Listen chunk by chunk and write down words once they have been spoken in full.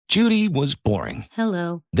Judy was boring.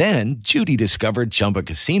 Hello. Then Judy discovered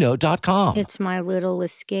ChumbaCasino.com. It's my little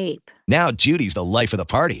escape. Now Judy's the life of the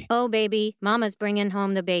party. Oh, baby, mama's bringing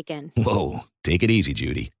home the bacon. Whoa, take it easy,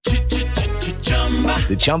 Judy.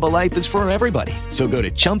 The Chumba life is for everybody. So go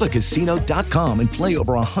to ChumbaCasino.com and play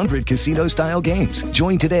over 100 casino-style games.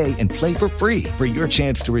 Join today and play for free for your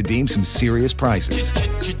chance to redeem some serious prizes.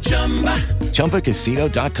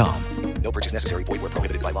 ChumbaCasino.com. No purchase necessary. Void where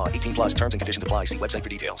prohibited by law. 18 plus terms and conditions apply. See website for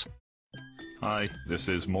details. Hi, this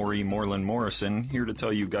is Maury Moreland Morrison, here to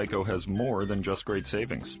tell you Geico has more than just great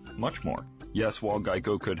savings. Much more. Yes, while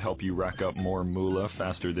Geico could help you rack up more moolah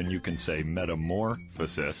faster than you can say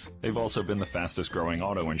metamorphosis, they've also been the fastest growing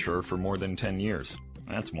auto insurer for more than 10 years.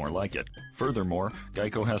 That's more like it. Furthermore,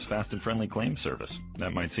 Geico has fast and friendly claim service.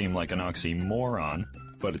 That might seem like an oxymoron,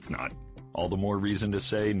 but it's not. All the more reason to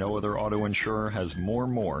say no other auto insurer has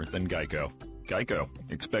more than Geico. Geico.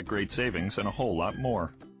 Expect great savings and a whole lot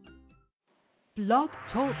more. Blog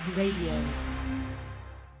Talk Radio.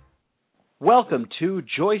 Welcome to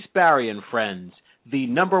Joyce Barry and Friends, the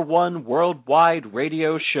 #1 worldwide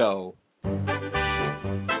radio show. The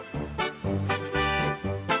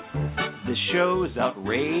show's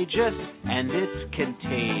outrageous and it's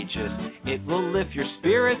contagious. It will lift your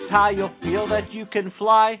spirits high, you'll feel that you can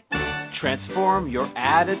fly. Transform your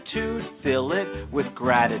attitude, fill it with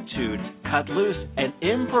gratitude. Cut loose and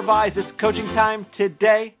improvise. It's coaching time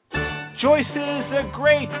today. Joyce is a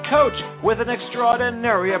great coach with an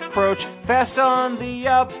extraordinary approach. Fast on the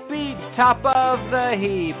upbeat, top of the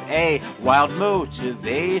heap. A wild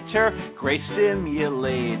motivator, great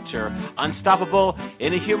stimulator. Unstoppable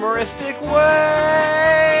in a humoristic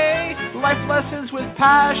way. Life lessons with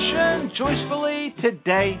passion, joyfully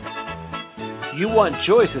today. You want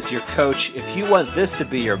Joyce as your coach if you want this to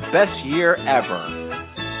be your best year ever.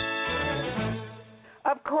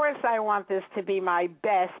 Of course I want this to be my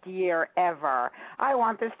best year ever. I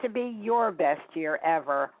want this to be your best year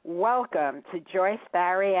ever. Welcome to Joyce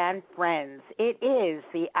Barry and Friends. It is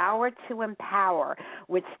the hour to empower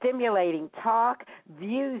with stimulating talk,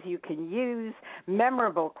 views you can use,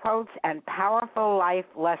 memorable quotes, and powerful life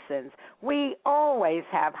lessons. We always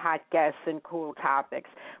have hot guests and cool topics.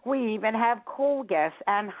 We even have cool guests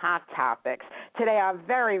and hot topics. Today our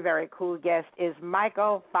very, very cool guest is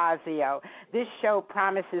Michael Fazio. This show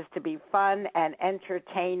promises to be fun and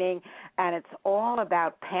entertaining, and it's all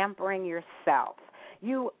about pampering yourself.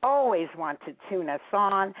 You always want to tune us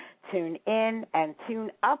on, tune in, and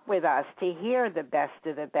tune up with us to hear the best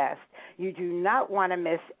of the best. You do not want to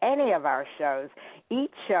miss any of our shows.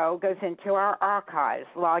 Each show goes into our archives.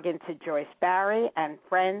 Log into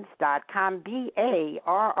JoyceBarryandFriends.com,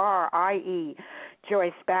 BARRIE,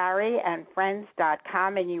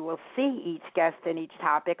 JoyceBarryandFriends.com, and you will see each guest and each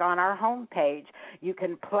topic on our homepage. You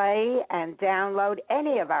can play and download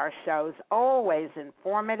any of our shows, always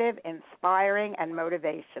informative, inspiring, and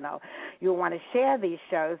motivational. You'll want to share these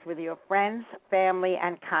shows with your friends, family,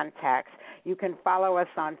 and contacts. You can follow us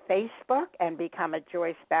on Facebook and become a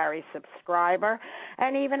Joyce Barry subscriber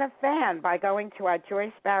and even a fan by going to our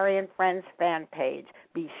Joyce Barry and Friends fan page.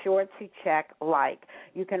 Be sure to check like.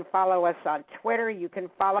 You can follow us on Twitter. You can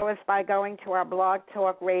follow us by going to our Blog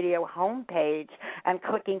Talk Radio homepage and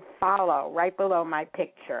clicking follow right below my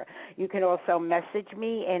picture. You can also message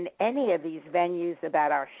me in any of these venues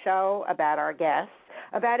about our show, about our guests,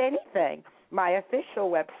 about anything. My official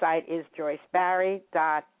website is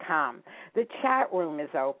JoyceBarry.com. The chat room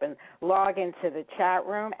is open. Log into the chat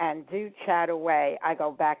room and do chat away. I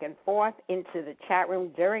go back and forth into the chat room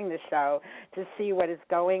during the show to see what is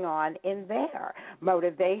going on in there.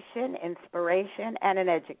 Motivation, inspiration, and an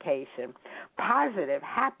education. Positive,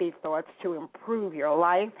 happy thoughts to improve your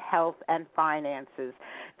life, health, and finances.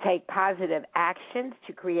 Take positive actions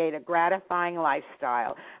to create a gratifying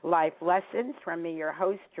lifestyle. Life lessons from me, your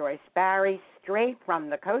host, Joyce Barry, straight from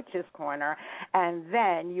the Coach's Corner, and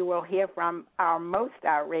then you will hear from our most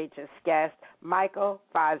outrageous guest, Michael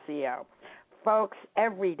Fazio. Folks,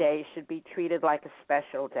 every day should be treated like a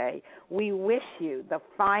special day. We wish you the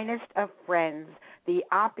finest of friends, the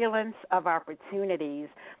opulence of opportunities,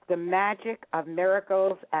 the magic of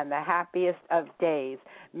miracles, and the happiest of days.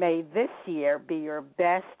 May this year be your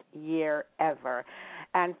best year ever.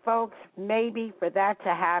 And folks, maybe for that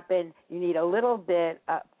to happen, you need a little bit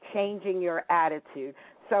of changing your attitude.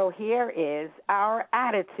 So here is our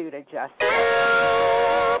attitude adjustment.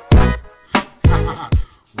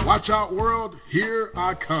 Watch out, world. Here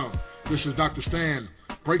I come. This is Dr. Stan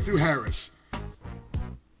Breakthrough Harris.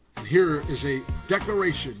 And here is a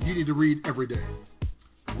declaration you need to read every day.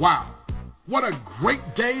 Wow, what a great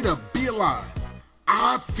day to be alive.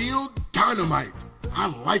 I feel dynamite. I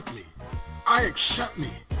like me. I accept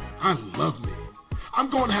me. I love me.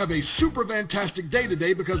 I'm going to have a super fantastic day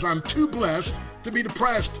today because I'm too blessed to be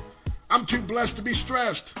depressed. I'm too blessed to be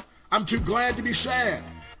stressed. I'm too glad to be sad.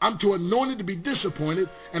 I'm too anointed to be disappointed,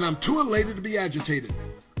 and I'm too elated to be agitated.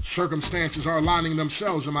 Circumstances are aligning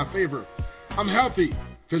themselves in my favor. I'm healthy,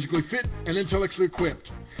 physically fit, and intellectually equipped.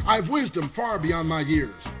 I have wisdom far beyond my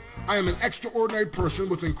years. I am an extraordinary person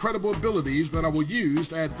with incredible abilities that I will use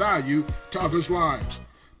to add value to others' lives.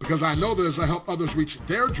 Because I know that as I help others reach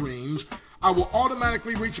their dreams, I will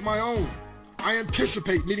automatically reach my own. I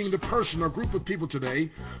anticipate meeting the person or group of people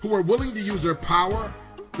today who are willing to use their power,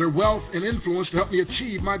 their wealth, and influence to help me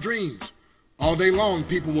achieve my dreams. All day long,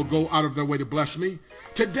 people will go out of their way to bless me.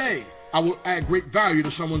 Today, I will add great value to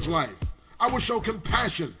someone's life. I will show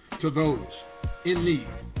compassion to those in need.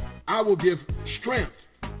 I will give strength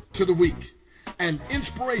to the weak and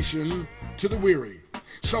inspiration to the weary.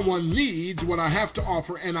 Someone needs what I have to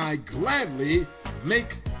offer, and I gladly make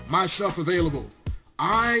myself available.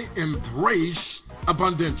 I embrace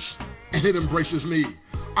abundance, and it embraces me.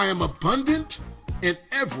 I am abundant in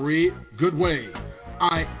every good way.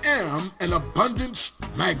 I am an abundance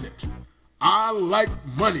magnet. I like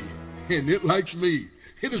money, and it likes me.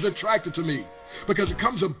 It is attracted to me because it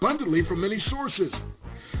comes abundantly from many sources.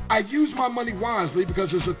 I use my money wisely because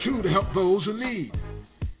it's a tool to help those in need.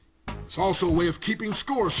 It's also a way of keeping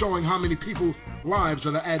score, showing how many people's lives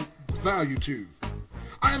that I add value to.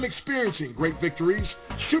 I am experiencing great victories,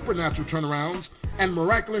 supernatural turnarounds, and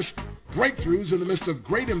miraculous breakthroughs in the midst of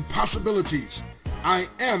great impossibilities. I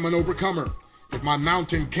am an overcomer. If my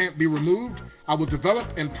mountain can't be removed, I will develop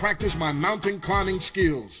and practice my mountain climbing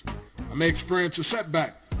skills. I may experience a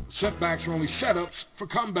setback. Setbacks are only setups for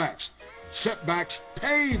comebacks. Setbacks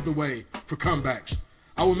pave the way for comebacks.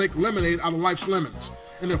 I will make lemonade out of life's lemons.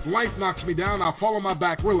 And if life knocks me down, I'll fall on my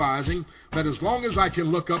back, realizing that as long as I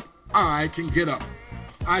can look up, I can get up.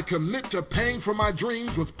 I commit to paying for my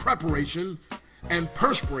dreams with preparation and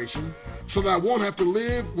perspiration so that I won't have to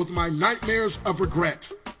live with my nightmares of regret.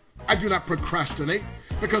 I do not procrastinate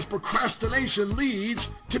because procrastination leads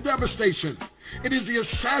to devastation. It is the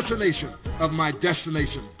assassination of my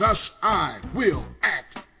destination. Thus, I will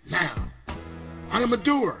act now. I am a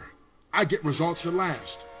doer. I get results at last.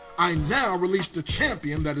 I now release the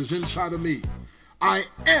champion that is inside of me. I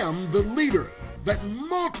am the leader that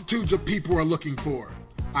multitudes of people are looking for.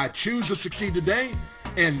 I choose to succeed today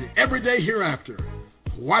and every day hereafter.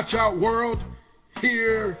 Watch out, world.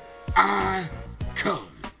 Here I come.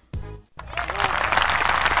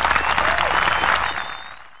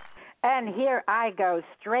 And here I go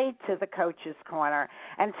straight to the Coach's Corner.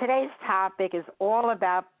 And today's topic is all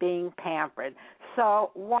about being pampered.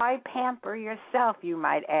 So why pamper yourself, you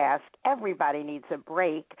might ask? Everybody needs a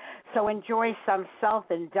break. So enjoy some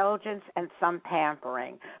self-indulgence and some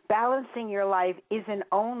pampering. Balancing your life isn't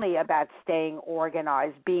only about staying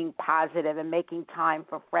organized, being positive, and making time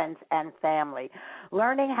for friends and family.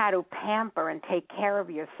 Learning how to pamper and take care of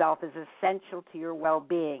yourself is essential to your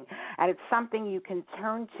well-being, and it's something you can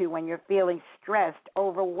turn to when you're feeling stressed,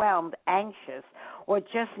 overwhelmed, anxious, or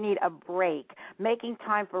just need a break. Making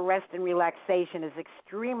time for rest and relaxation is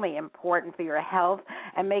extremely important for your health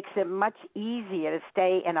and makes it much easier to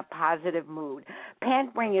stay in a positive mood.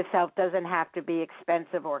 Pampering yourself doesn't have to be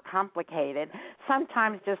expensive or complicated.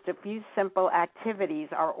 Sometimes just a few simple activities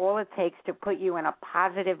are all it takes to put you in a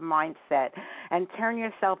positive mindset and turn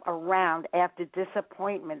yourself around after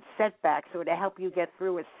disappointment, setbacks, or to help you get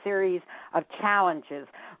through a series of challenges.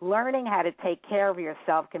 Learning how to take care of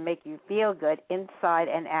yourself can make you feel good inside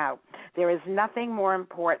and out. There is nothing more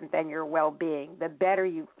important than your well-being. The better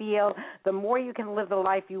you feel, the more you can live the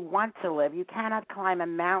life you want to live. You cannot climb a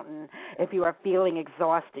mountain if you are feeling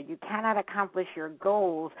exhausted. You cannot accomplish your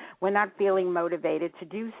goals when not feeling motivated to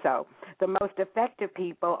do so. The most effective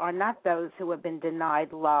people are not those who have been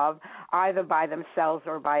denied love, either by themselves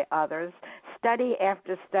or by others. Study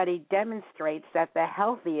after study demonstrates that the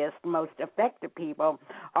healthiest, most effective people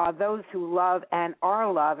are those who love and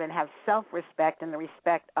are loved and have self-respect and the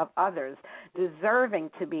respect of others.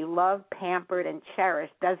 Deserving to be loved, pampered, and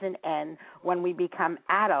cherished doesn't end when we become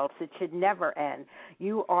adults. It should never end.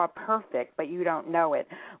 You are perfect, but you don't know it.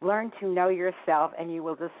 Learn to know yourself, and you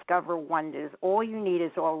will discover wonders. All you need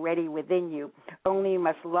is already within you. Only you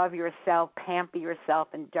must love yourself, pamper yourself,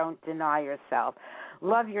 and don't deny yourself.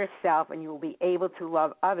 Love yourself, and you will be able to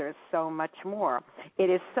love others so much more. It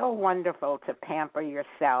is so wonderful to pamper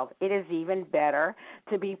yourself. It is even better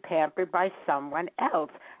to be pampered by someone else.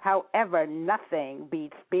 However, nothing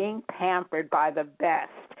beats being pampered by the best,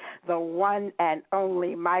 the one and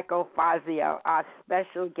only Michael Fazio, our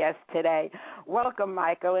special guest today. Welcome,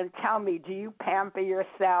 Michael, and tell me, do you pamper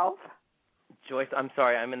yourself? Joyce, I'm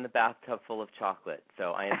sorry, I'm in the bathtub full of chocolate,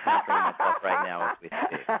 so I am pampering myself right now as we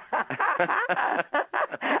speak.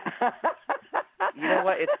 You know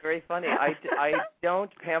what? It's very funny. I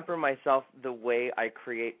don't pamper myself the way I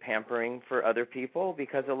create pampering for other people,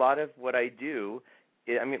 because a lot of what I do,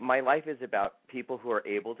 I mean, my life is about people who are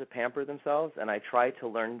able to pamper themselves, and I try to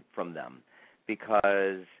learn from them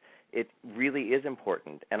because it really is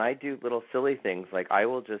important. And I do little silly things like I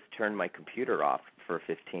will just turn my computer off for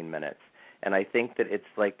 15 minutes. And I think that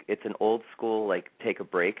it's an old school, like, take a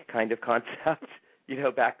break kind of concept,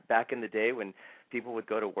 back in the day when people would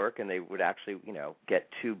go to work and they would actually, get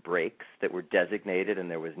 2 breaks that were designated, and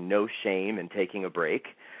there was no shame in taking a break.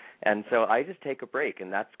 And so I just take a break,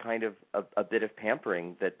 and that's kind of a bit of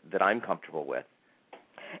pampering that I'm comfortable with.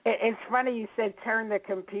 It's funny you said turn the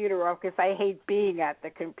computer off, because I hate being at the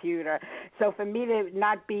computer. So for me to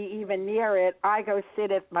not be even near it, I go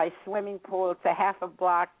sit at my swimming pool. It's a half a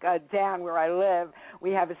block down where I live.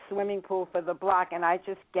 We have a swimming pool for the block, and I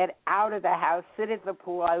just get out of the house, sit at the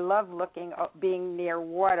pool. I love being near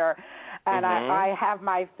water. And I have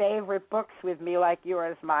my favorite books with me, like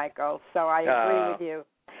yours, Michael. So I agree with you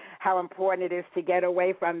how important it is to get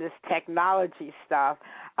away from this technology stuff.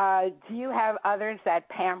 Do you have others that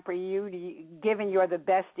pamper you? Given you're the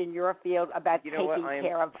best in your field about taking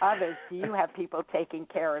care of others, do you have people taking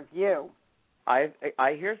care of you?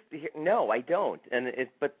 No, I don't.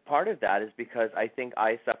 But part of that is because I think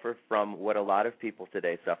I suffer from what a lot of people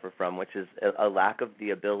today suffer from, which is a lack of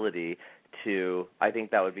the ability to, I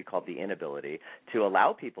think that would be called the inability, to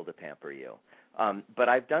allow people to pamper you. But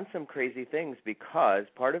I've done some crazy things because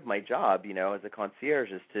part of my job, as a concierge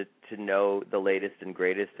is to know the latest and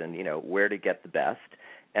greatest and, where to get the best.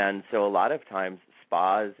 And so a lot of times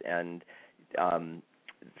spas and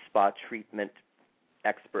spa treatment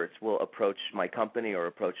experts will approach my company or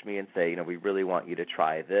approach me and say, we really want you to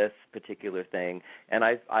try this particular thing. And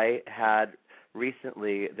I had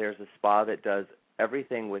recently, there's a spa that does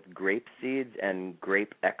everything with grape seeds and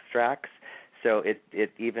grape extracts. So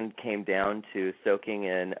it even came down to soaking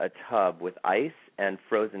in a tub with ice and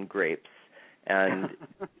frozen grapes. And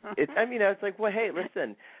it's like, well, hey,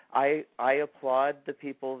 listen, I applaud the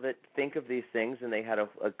people that think of these things, and they had a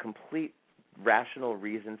complete rational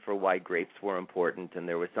reason for why grapes were important, and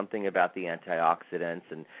there was something about the antioxidants,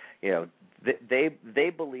 and they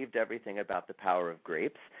believed everything about the power of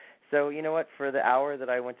grapes. So you know what? For the hour that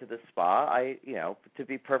I went to the spa, to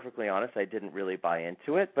be perfectly honest, I didn't really buy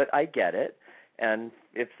into it, but I get it. And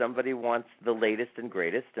if somebody wants the latest and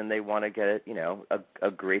greatest and they want to get a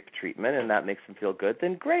grape treatment and that makes them feel good,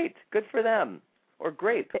 then great, good for them. Or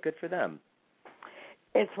grape, good for them.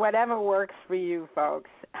 It's whatever works for you, folks.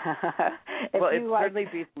 Well, it certainly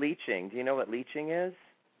beats leeching. Do you know what leeching is?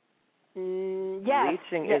 Yes.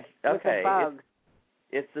 Leeching is okay.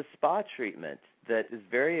 It's the spa treatment that is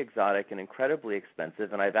very exotic and incredibly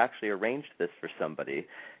expensive, and I've actually arranged this for somebody.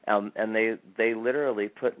 And they literally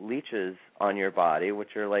put leeches on your body,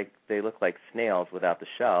 which are they look like snails without the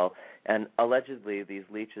shell, and allegedly these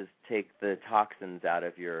leeches take the toxins out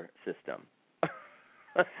of your system.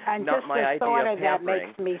 And Not just my the idea thought of of that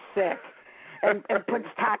makes me sick. And puts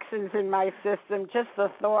toxins in my system, just the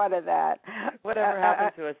thought of that. Whatever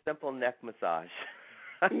happened to a simple neck massage?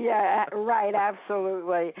 Yeah, right,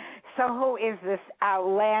 absolutely. So who is this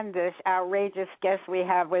outlandish, outrageous guest we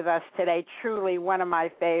have with us today? Truly one of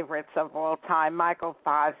my favorites of all time, Michael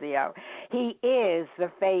Fazio. He is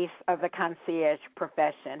the face of the concierge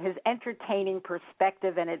profession. His entertaining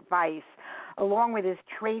perspective and advice, along with his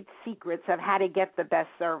trade secrets of how to get the best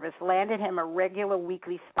service, landed him a regular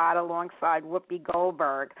weekly spot alongside Whoopi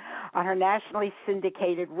Goldberg on her nationally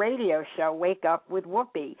syndicated radio show, Wake Up with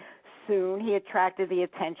Whoopi. Soon he attracted the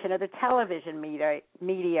attention of the television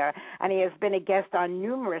media, and he has been a guest on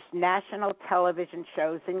numerous national television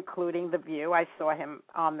shows, including The View. I saw him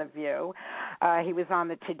on The View. He was on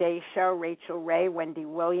The Today Show, Rachel Ray, Wendy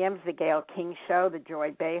Williams, The Gayle King Show, The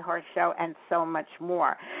Joy Behar Show, and so much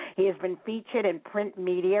more. He has been featured in print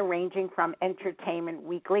media ranging from Entertainment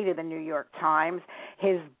Weekly to The New York Times.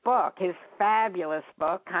 His book, his fabulous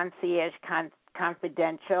book, Concierge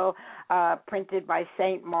Confidential, printed by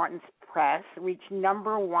St. Martin's Press, reached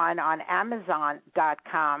number 1 on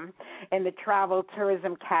Amazon.com in the travel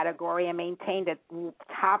tourism category and maintained a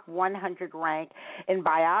top 100 rank in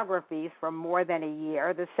biographies for more than a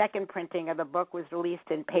year. The second printing of the book was released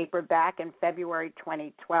in paperback in February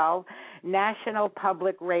 2012. National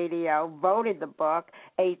Public Radio voted the book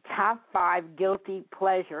a top 5 guilty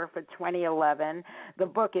pleasure for 2011. The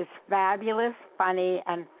book is fabulous, funny,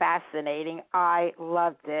 and fascinating. I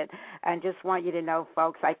loved it. And just want you to know,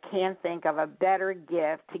 folks, I can't can't think of a better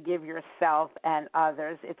gift to give yourself and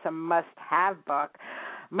others. It's a must-have book.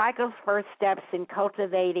 Michael's first steps in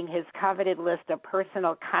cultivating his coveted list of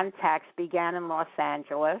personal contacts began in Los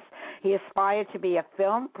Angeles. He aspired to be a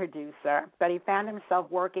film producer, but he found himself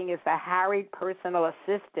working as the harried personal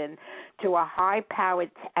assistant to a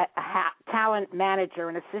high-powered talent manager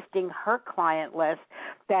and assisting her client list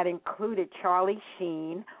that included Charlie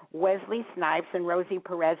Sheen, Wesley Snipes, and Rosie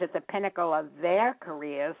Perez at the pinnacle of their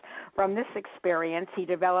careers. From this experience, he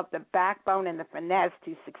developed the backbone and the finesse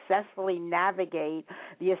to successfully navigate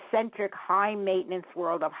the eccentric, high-maintenance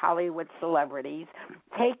world of Hollywood celebrities.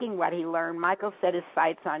 Taking what he learned, Michael set his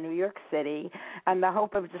sights on New York City and the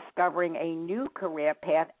hope of discovering a new career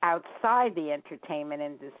path outside the entertainment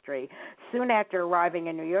industry. Soon after arriving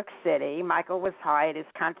in New York City, Michael was hired as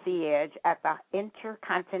concierge at the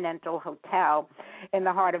Intercontinental Hotel in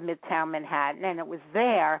the heart of Midtown Manhattan, and it was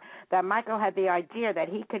there that Michael had the idea that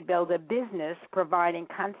he could build a business providing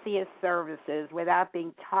concierge services without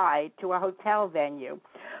being tied to a hotel venue.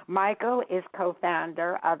 Michael is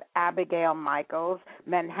co-founder of Abigail Michaels,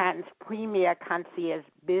 Manhattan's premier concierge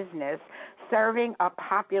business, serving a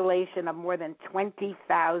population of more than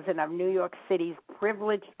 20,000 of New York City's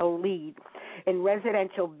privileged elite in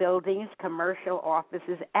residential buildings, commercial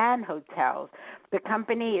offices, and hotels. The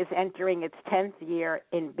company is entering its 10th year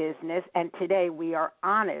in business, and today we are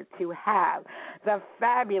honored to have the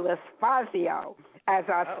fabulous Fazio as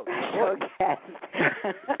our special guest.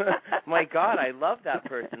 My God, I love that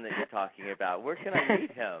person that you're talking about. Where can I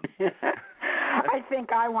meet him? I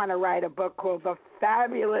think I want to write a book called The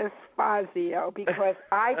Fabulous Fazio because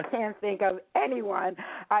I can't think of anyone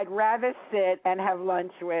I'd rather sit and have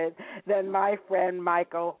lunch with than my friend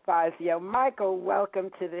Michael Fazio. Michael,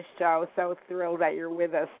 welcome to the show. So thrilled that you're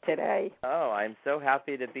with us today. Oh, I'm so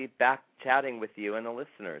happy to be back chatting with you and the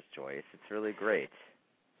listeners, Joyce. It's really great.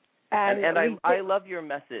 And I love your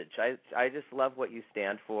message. I just love what you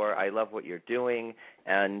stand for. I love what you're doing,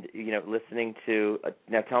 and listening to.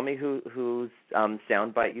 Now, tell me whose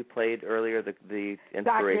soundbite you played earlier. The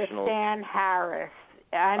inspirational. Dr. Stan Harris,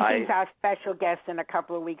 and he's our special guest in a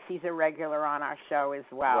couple of weeks. He's a regular on our show as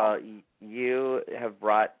well. Well, you have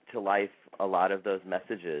brought to life a lot of those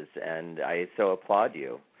messages, and I so applaud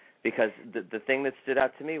you because the thing that stood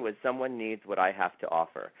out to me was someone needs what I have to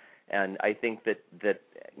offer. And I think that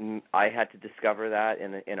I had to discover that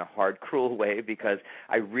in a hard, cruel way because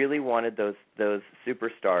I really wanted those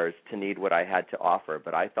superstars to need what I had to offer.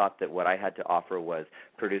 But I thought that what I had to offer was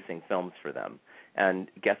producing films for them. And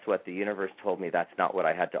guess what? The universe told me that's not what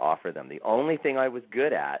I had to offer them. The only thing I was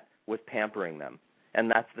good at was pampering them. And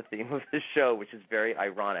that's the theme of the show, which is very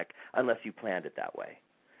ironic, unless you planned it that way.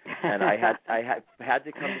 And I had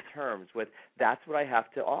to come to terms with that's what I have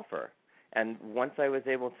to offer. And once I was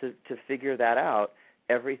able to figure that out,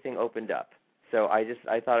 everything opened up. So I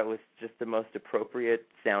thought it was just the most appropriate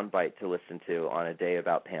soundbite to listen to on a day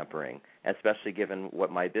about pampering, especially given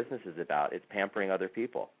what my business is about. It's pampering other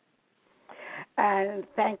people. And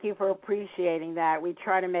thank you for appreciating that. We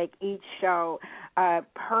try to make each show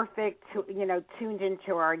perfect, tuned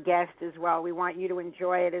into our guest as well. We want you to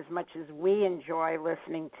enjoy it as much as we enjoy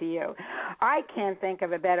listening to you. I can't think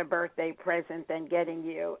of a better birthday present than getting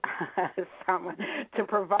you someone to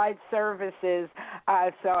provide services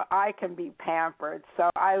so I can be pampered. So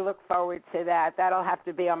I look forward to that. That'll have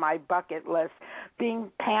to be on my bucket list,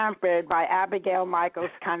 being pampered by Abigail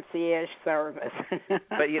Michaels Concierge Service.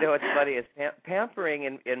 But what's funny is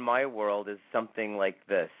pampering in my world is something like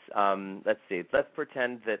this. Let's see. Let's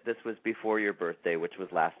pretend that this was before your birthday, which was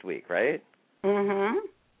last week, right? Mm-hmm.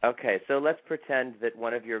 Okay, so let's pretend that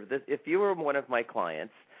if you were one of my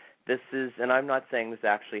clients, this is, and I'm not saying this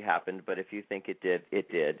actually happened, but if you think it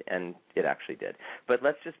did, and it actually did. But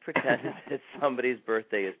let's just pretend that somebody's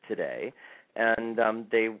birthday is today, and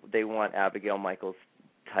they want Abigail Michaels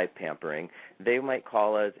type pampering. They might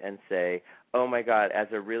call us and say, oh, my God, as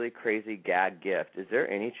a really crazy gag gift, is there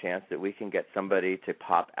any chance that we can get somebody to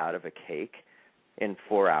pop out of a cake in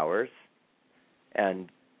 4 hours? And,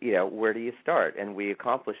 where do you start? And we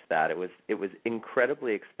accomplished that. It was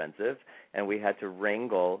incredibly expensive, and we had to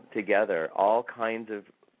wrangle together all kinds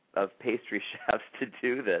of pastry chefs to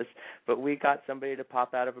do this. But we got somebody to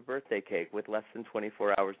pop out of a birthday cake with less than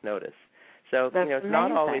 24 hours notice. So, it's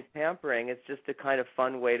not always pampering. It's just a kind of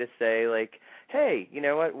fun way to say, like, hey, you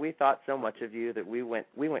know what? We thought so much of you that we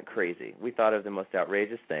went crazy. We thought of the most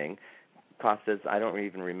outrageous thing. Cost us, I don't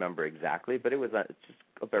even remember exactly, but it was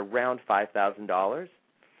just around $5,000.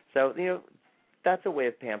 So, that's a way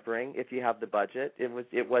of pampering if you have the budget.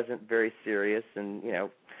 It wasn't very serious, and,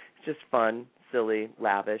 it's just fun, silly,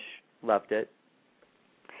 lavish. Loved it.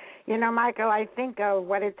 You know, Michael, I think of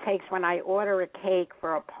what it takes when I order a cake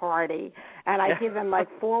for a party, and I give them like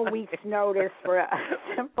 4 weeks' notice for a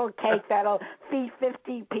simple cake that'll feed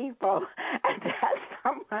 50 people, and to have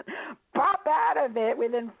someone pop out of it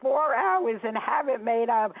within 4 hours and have it made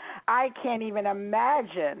up, I can't even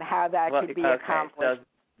imagine how that could be accomplished. So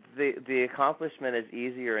the accomplishment is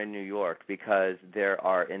easier in New York because there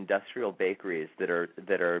are industrial bakeries that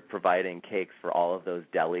are providing cakes for all of those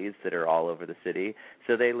delis that are all over the city.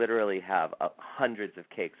 So they literally have hundreds of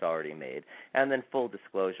cakes already made. And then full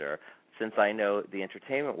disclosure, since I know the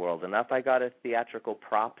entertainment world enough, I got a theatrical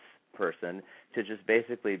props person to just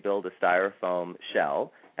basically build a styrofoam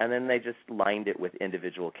shell, and then they just lined it with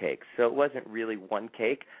individual cakes. So it wasn't really one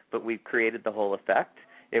cake, but we created the whole effect.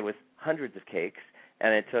 It was hundreds of cakes.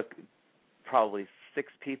 And it took probably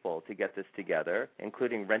 6 people to get this together,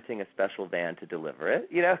 including renting a special van to deliver it.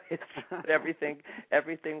 You know, it's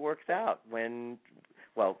everything works out when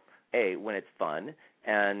it's fun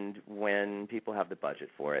and when people have the budget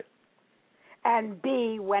for it. And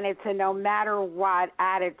B, when it's a no matter what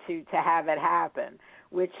attitude to have it happen,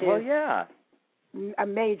 which is a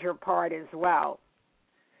major part as well.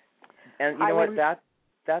 And you know what,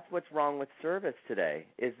 that's what's wrong with service today,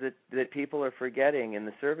 is that people are forgetting in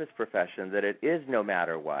the service profession that it is no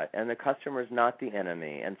matter what, and the customer's not the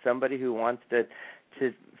enemy. And somebody who wants to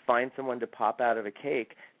find someone to pop out of a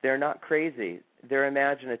cake, they're not crazy. They're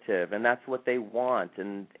imaginative, and that's what they want.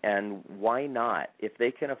 And why not? If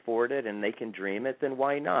they can afford it and they can dream it, then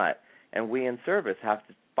why not? And we in service have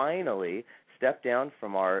to finally step down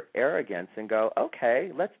from our arrogance and go,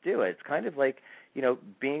 okay, let's do it. It's kind of like, you know,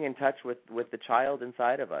 being in touch with the child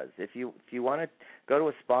inside of us. If you want to go to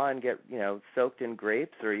a spa and get, you know, soaked in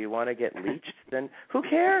grapes, or you want to get leached, then who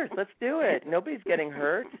cares? Let's do it. Nobody's getting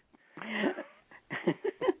hurt.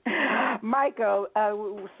 Michael,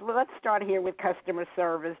 let's start here with customer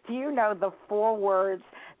service. Do you know the 4 words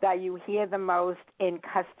that you hear the most in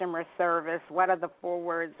customer service? What are the 4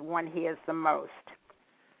 words one hears the most?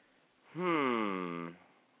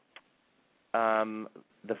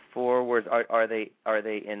 The 4 words, are they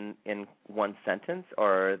in one sentence,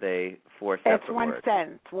 or are they 4 separate words?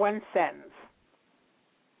 It's one sentence.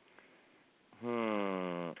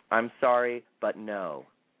 I'm sorry, but no.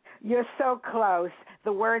 You're so close.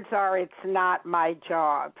 The words are, it's not my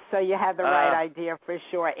job. So you have the right idea for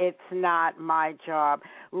sure. It's not my job.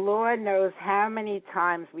 Lord knows how many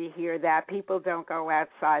times we hear that. People don't go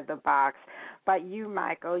outside the box. But you,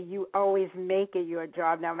 Michael, you always make it your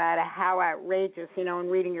job, no matter how outrageous, you know, in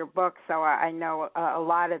reading your book, so I know a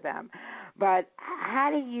lot of them. But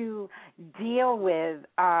how do you deal with,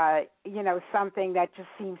 you know, something that just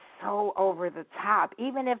seems so over the top?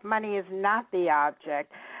 Even if money is not the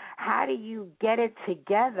object, how do you get it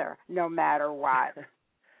together no matter what?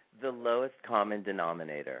 The lowest common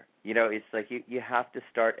denominator. You know, it's like you have to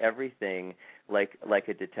start everything like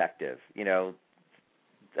a detective, you know.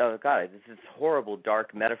 Oh, God, this horrible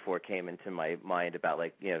dark metaphor came into my mind about,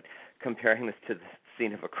 like, you know, comparing this to the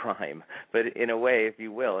scene of a crime. But in a way, if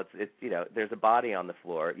you will, it's you know, there's a body on the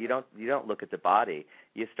floor. You don't look at the body.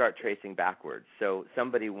 You start tracing backwards. So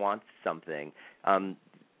somebody wants something.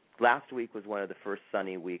 Last week was one of the first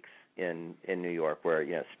sunny weeks in New York where,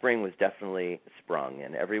 you know, spring was definitely sprung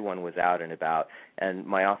and everyone was out and about. And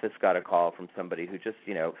my office got a call from somebody who just,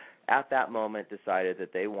 you know, at that moment decided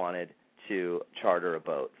that they wanted to charter a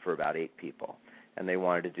boat for about 8 people, and they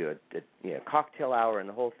wanted to do a cocktail hour and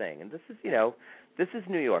the whole thing. And this is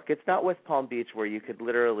New York. It's not West Palm Beach where you could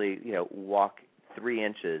literally, you know, walk 3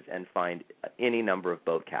 inches and find any number of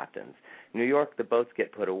boat captains. New York, the boats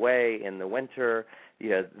get put away in the winter. You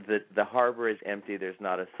know, the harbor is empty. There's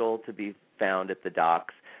not a soul to be found at the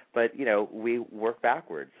docks. But, you know, we work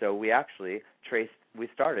backwards. So we actually we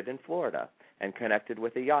started in Florida and connected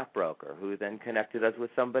with a yacht broker, who then connected us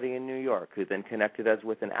with somebody in New York, who then connected us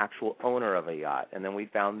with an actual owner of a yacht, and then we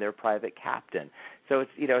found their private captain. So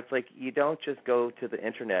it's, you know, it's like you don't just go to the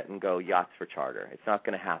internet and go yachts for charter. It's not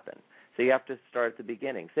going to happen. So you have to start at the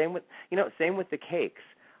beginning. Same with the cakes.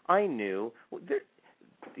 I knew,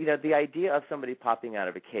 you know, the idea of somebody popping out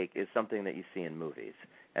of a cake is something that you see in movies.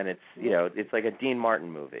 And it's, you know, it's like a Dean Martin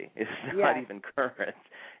movie. It's not even current.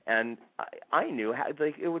 And I knew how,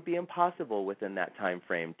 like, it would be impossible within that time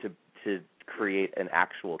frame to create an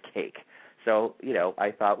actual cake. So, you know,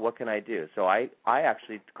 I thought, what can I do? So I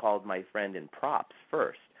actually called my friend in props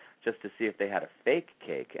first, just to see if they had a fake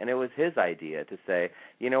cake. And it was his idea to say,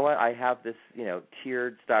 you know what, I have this, you know,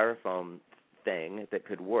 tiered styrofoam thing that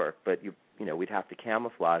could work, but you know, we'd have to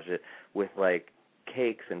camouflage it with, like,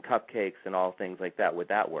 cakes and cupcakes and all things like that. Would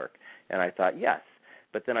that work? And I thought, yes.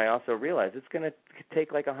 But then I also realized it's going to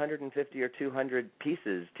take like 150 or 200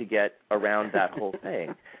 pieces to get around that whole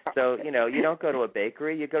thing. So, you don't go to a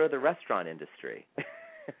bakery, you go to the restaurant industry.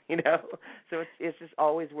 So it's just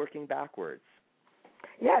always working backwards.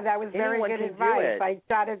 Yeah, that was very good advice. I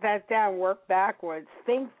jotted that down. Work backwards.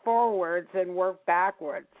 Think forwards and work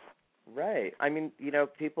backwards. Right. I mean,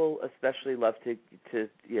 people especially love to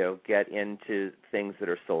get into things that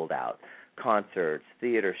are sold out. Concerts,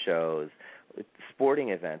 theater shows, sporting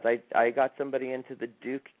events. I got somebody into the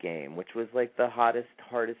Duke game, which was like the hardest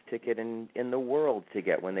ticket in the world to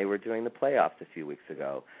get when they were doing the playoffs a few weeks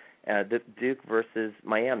ago. The Duke versus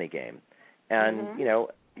Miami game. And,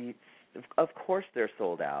 of course they're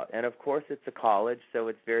sold out. And, of course, it's a college, so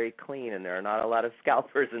it's very clean, and there are not a lot of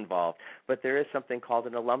scalpers involved. But there is something called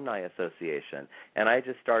an alumni association. And I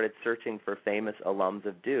just started searching for famous alums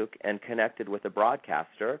of Duke and connected with a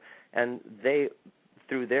broadcaster. And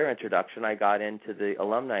through their introduction, I got into the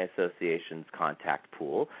Alumni Association's contact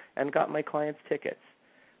pool and got my clients tickets.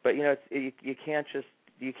 But, you can't just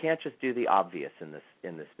do the obvious in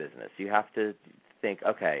this business. You have to think,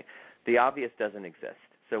 okay, the obvious doesn't exist.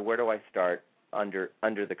 So where do I start under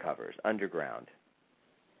the covers, underground?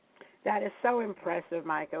 That is so impressive,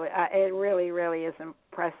 Michael. It really, really is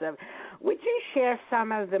impressive. Would you share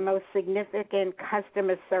some of the most significant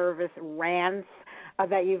customer service rants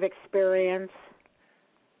that you've experienced?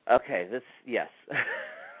 Okay, yes.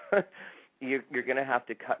 You're going to have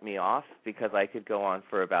to cut me off because I could go on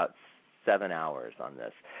for about 7 hours on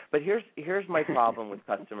this. But here's my problem with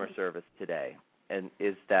customer service today, and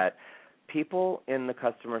is that people in the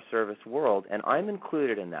customer service world, and I'm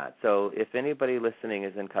included in that, so if anybody listening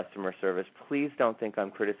is in customer service, please don't think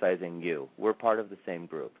I'm criticizing you. We're part of the same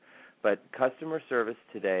group. But customer service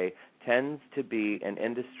today tends to be an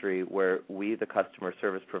industry where we, the customer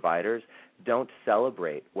service providers, don't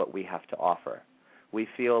celebrate what we have to offer. We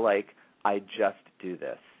feel like, I just do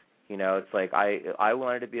this. It's like I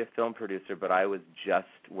wanted to be a film producer, but I was just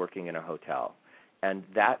working in a hotel. And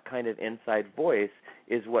that kind of inside voice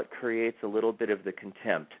is what creates a little bit of the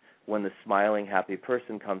contempt when the smiling, happy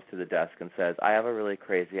person comes to the desk and says, I have a really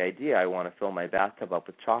crazy idea. I want to fill my bathtub up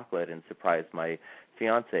with chocolate and surprise my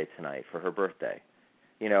fiancée tonight for her birthday.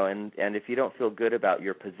 And if you don't feel good about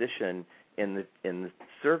your position in the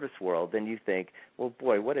service world, then you think, well,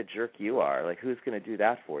 boy, what a jerk you are. Like, who's going to do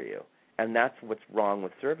that for you? And that's what's wrong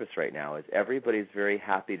with service right now, is everybody's very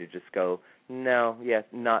happy to just go, no, yes,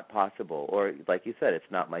 not possible. Or, like you said, it's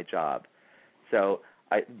not my job. So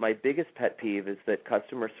my biggest pet peeve is that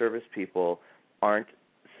customer service people aren't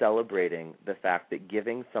celebrating the fact that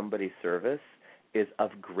giving somebody service is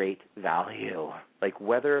of great value. Like,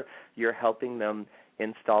 whether you're helping them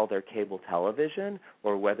install their cable television,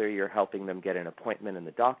 or whether you're helping them get an appointment in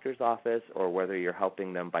the doctor's office, or whether you're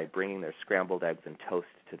helping them by bringing their scrambled eggs and toast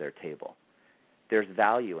to their table. There's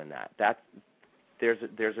value in that.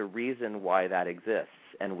 There's a reason why that exists,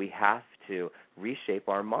 and we have to reshape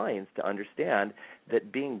our minds to understand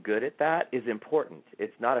that being good at that is important.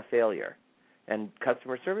 It's not a failure. And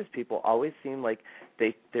customer service people always seem like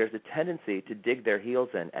there's a tendency to dig their heels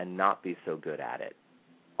in and not be so good at it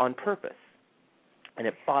on purpose. And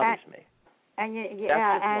it bothers me. And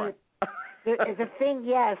the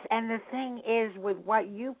thing is, with what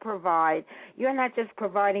you provide, you're not just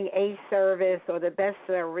providing a service or the best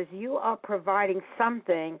service. You are providing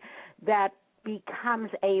something that becomes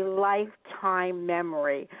a lifetime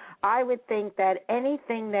memory. I would think that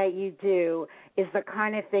anything that you do is the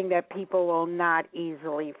kind of thing that people will not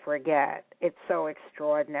easily forget. It's so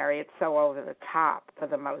extraordinary. It's so over the top for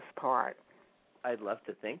the most part. I'd love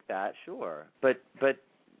to think that, sure. But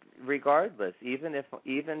regardless, even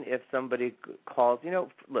if somebody calls,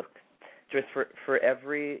 look, just for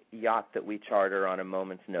every yacht that we charter on a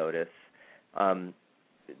moment's notice,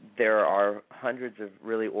 there are hundreds of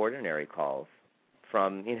really ordinary calls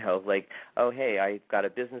from, like, oh, hey, I got a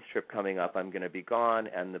business trip coming up. I'm going to be gone,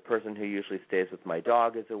 and the person who usually stays with my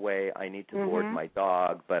dog is away. I need to board my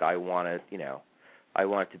dog, but I want to, I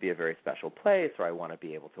want it to be a very special place, or I want to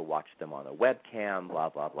be able to watch them on a webcam, blah,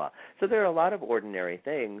 blah, blah. So there are a lot of ordinary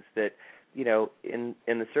things that, in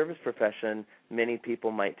the service profession, many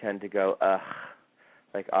people might tend to go, ugh,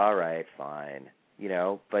 like, all right, fine,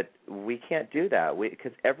 but we can't do that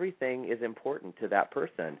because everything is important to that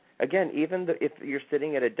person. Again, even if you're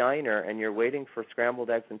sitting at a diner and you're waiting for scrambled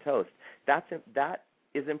eggs and toast, that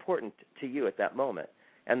is important to you at that moment.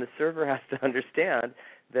 And the server has to understand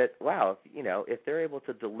that, wow, if they're able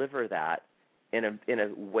to deliver that in a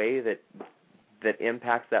way that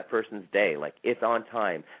impacts that person's day, like it's on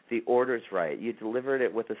time, the order's right, you delivered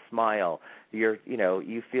it with a smile, you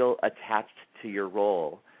feel attached to your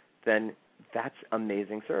role, then that's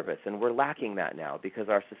amazing service. And we're lacking that now because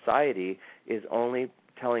our society is only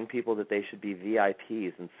telling people that they should be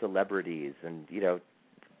VIPs and celebrities, and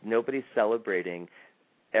nobody's celebrating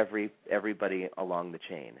everybody along the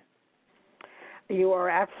chain. You are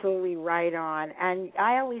absolutely right on. And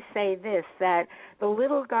I always say this, that the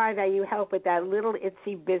little guy that you help with that little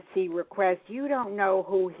itsy-bitsy request, you don't know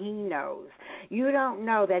who he knows. You don't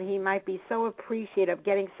know that he might be so appreciative of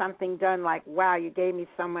getting something done like, wow, you gave me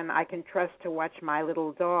someone I can trust to watch my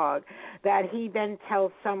little dog, that he then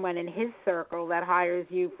tells someone in his circle that hires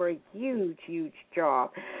you for a huge, huge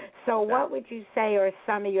job. So what would you say are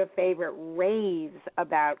some of your favorite raves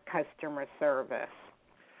about customer service?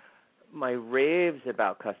 My raves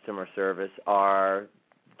about customer service are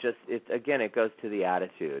just, it goes to the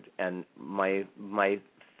attitude. And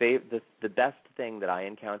the best thing that I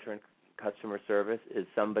encounter in customer service is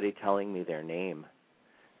somebody telling me their name,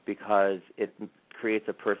 because it creates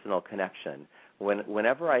a personal connection.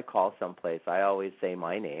 Whenever I call someplace, I always say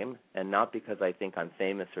my name, and not because I think I'm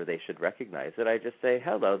famous or they should recognize it. I just say,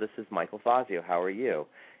 hello, this is Michael Fazio, how are you?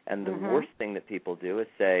 And the worst thing that people do is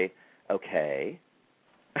say, okay.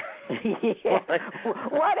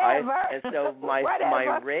 Whatever. And so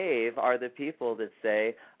my rave are the people that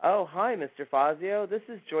say, oh, hi, Mr. Fazio, this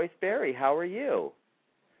is Joyce Berry, how are you?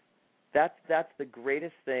 That's the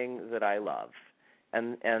greatest thing that I love.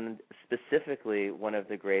 And specifically, one of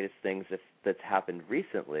the greatest things that's happened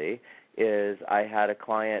recently is I had a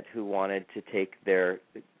client who wanted to take their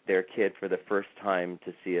kid for the first time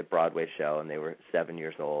to see a Broadway show, and they were 7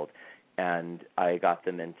 years old, and I got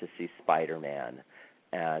them in to see Spider-Man.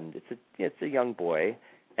 And it's a young boy,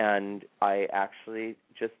 and I actually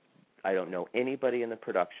I don't know anybody in the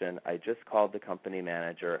production. I just called the company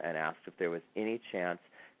manager and asked if there was any chance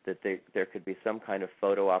that there could be some kind of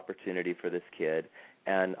photo opportunity for this kid,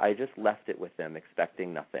 and I just left it with them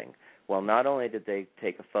expecting nothing. Well, not only did they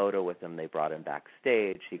take a photo with him, they brought him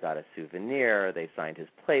backstage, he got a souvenir, they signed his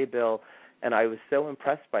playbill, and I was so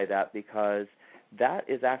impressed by that because that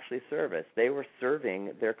is actually service. They were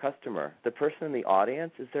serving their customer. The person in the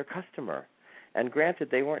audience is their customer. And granted,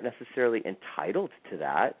 they weren't necessarily entitled to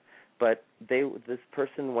that, but this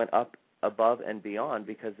person went up above and beyond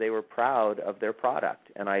because they were proud of their product.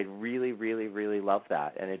 And I really, really, really love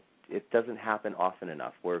that. And it doesn't happen often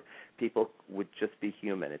enough where people would just be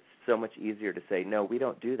human. It's so much easier to say, no, we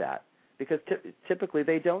don't do that. Because typically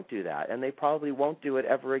they don't do that, and they probably won't do it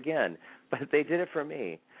ever again. But they did it for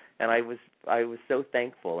me. And I was so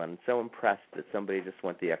thankful and so impressed that somebody just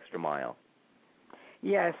went the extra mile.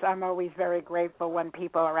 Yes, I'm always very grateful when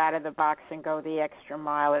people are out of the box and go the extra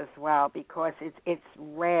mile as well, because it's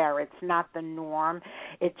rare. It's not the norm.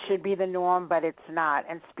 It should be the norm, but it's not.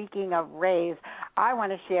 And speaking of raves, I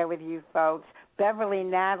want to share with you folks Beverly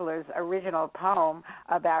Nadler's original poem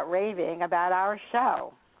about raving about our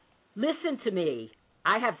show. Listen to me.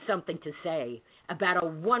 I have something to say about a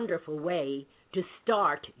wonderful way to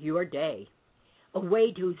start your day, a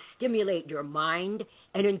way to stimulate your mind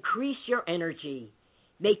and increase your energy,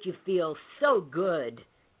 make you feel so good.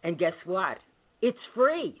 And guess what? It's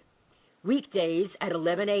free. Weekdays at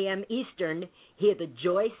 11 a.m. Eastern, hear the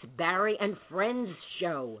Joyce, Barry, and Friends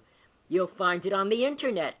show. You'll find it on the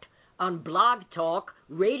Internet, on Blog Talk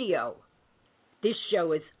Radio. This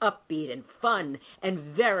show is upbeat and fun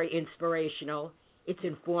and very inspirational. It's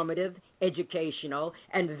informative, educational,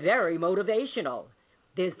 and very motivational.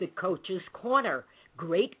 There's the Coach's Corner,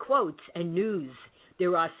 great quotes and news.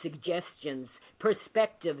 There are suggestions,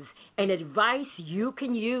 perspectives, and advice you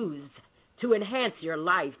can use to enhance your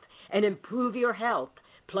life and improve your health,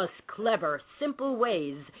 plus clever, simple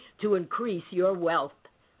ways to increase your wealth.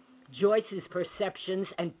 Joyce's perceptions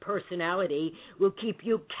and personality will keep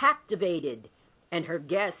you captivated, and her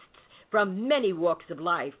guests from many walks of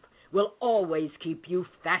life will always keep you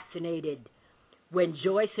fascinated. When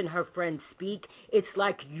Joyce and her friends speak, it's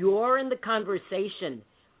like you're in the conversation.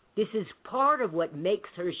 This is part of what makes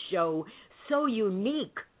her show so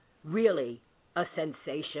unique, really a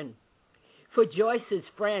sensation. For Joyce's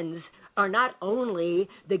friends are not only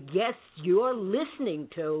the guests you're listening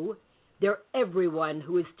to, they're everyone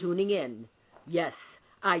who is tuning in. Yes,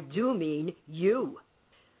 I do mean you.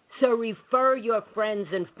 So refer your friends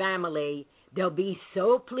and family. They'll be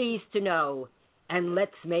so pleased to know. And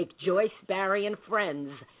let's make Joyce, Barry, and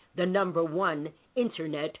Friends the #1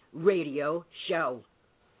 Internet radio show.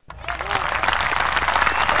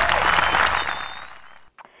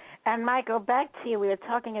 And Michael, back to you. We were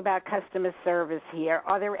talking about customer service here.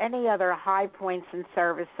 Are there any other high points in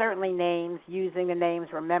service? Certainly names, using the names,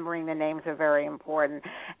 remembering the names are very important.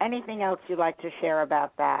 Anything else you'd like to share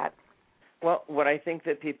about that? Well, what I think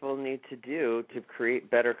that people need to do to create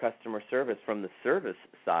better customer service from the service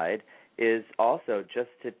side is also just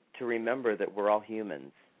to remember that we're all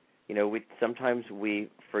humans. You know, sometimes we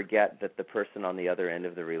forget that the person on the other end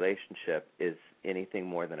of the relationship is anything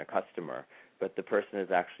more than a customer, but the person is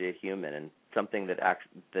actually a human. And something that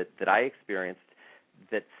I experienced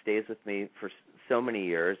that stays with me for so many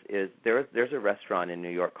years is there's a restaurant in New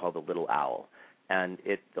York called the Little Owl, and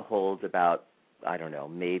it holds about, I don't know,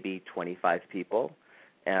 maybe 25 people.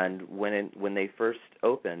 And when they first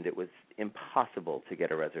opened, it was impossible to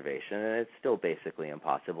get a reservation, and it's still basically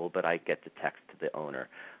impossible, but I get to text to the owner.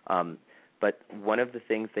 But one of the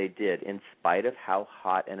things they did, in spite of how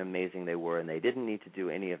hot and amazing they were, and they didn't need to do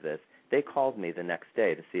any of this, they called me the next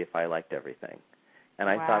day to see if I liked everything. And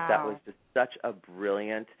I thought that was just such a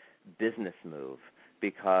brilliant business move,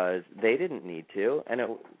 because they didn't need to, and it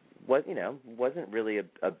wasn't really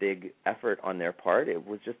a big effort on their part. It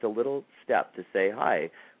was just a little step to say, hi,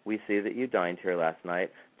 we see that you dined here last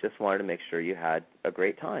night. Just wanted to make sure you had a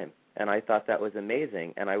great time. And I thought that was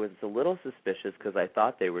amazing. And I was a little suspicious because I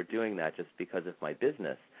thought they were doing that just because of my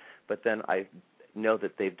business. But then I know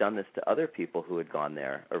that they've done this to other people who had gone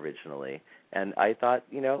there originally. And I thought,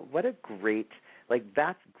 what a great,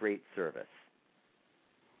 that's great service.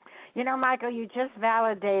 You know, Michael, you just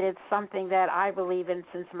validated something that I believe in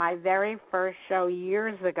since my very first show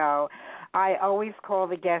years ago. I always call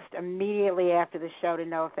the guest immediately after the show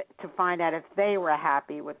to find out if they were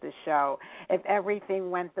happy with the show, if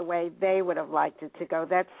everything went the way they would have liked it to go.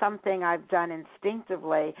 That's something I've done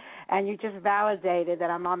instinctively, and you just validated that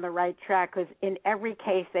I'm on the right track, because in every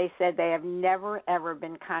case they said they have never, ever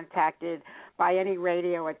been contacted by any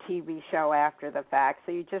radio or TV show after the fact.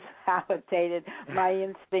 So you just validated my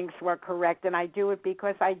instincts were correct, and I do it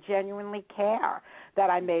because I genuinely care that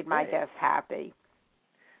I made my guests happy.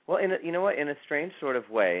 Well, you know what? In a strange sort of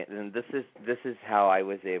way, and this is how I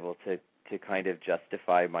was able to kind of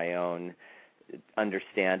justify my own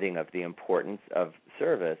understanding of the importance of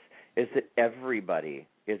service, is that everybody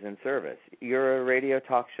is in service. You're a radio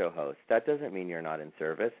talk show host. That doesn't mean you're not in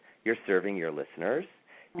service. You're serving your listeners.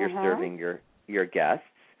 You're serving your guests.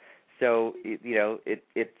 So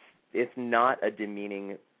it's not a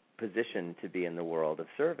demeaning position to be in the world of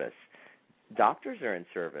service. Doctors are in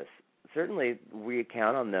service. Certainly, we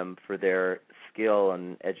count on them for their skill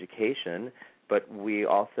and education, but we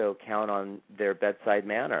also count on their bedside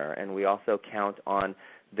manner, and we also count on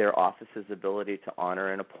their office's ability to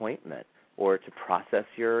honor an appointment or to process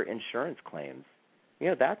your insurance claims.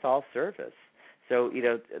 That's all service. So,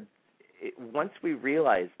 once we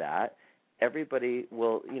realize that, everybody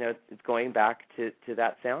will, it's going back to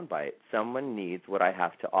that soundbite. Someone needs what I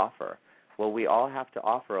have to offer. Well, we all have to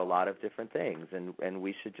offer a lot of different things, and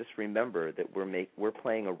we should just remember that we're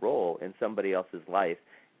playing a role in somebody else's life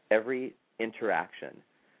every interaction.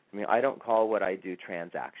 I mean, I don't call what I do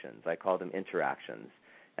transactions. I call them interactions.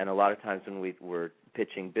 And a lot of times when we're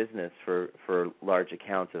pitching business for large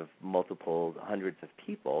accounts of multiple hundreds of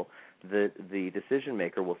people, the decision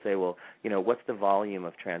maker will say, well, what's the volume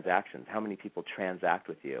of transactions? How many people transact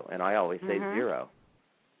with you? And I always say 0.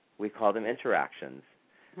 We call them interactions.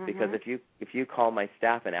 Because if you call my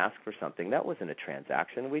staff and ask for something, that wasn't a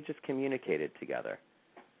transaction. We just communicated together.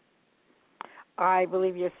 I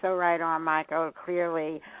believe you're so right on, Michael.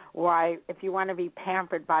 Clearly, why, if you want to be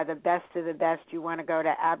pampered by the best of the best, you want to go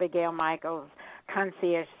to Abigail Michaels'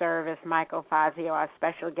 Concierge Service, Michael Fazio, our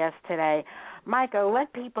special guest today. Michael,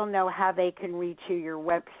 let people know how they can reach you, your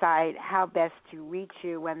website, how best to reach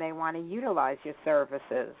you when they want to utilize your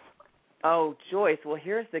services. Oh, Joyce, well,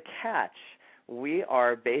 here's the catch. We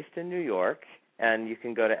are based in New York, and you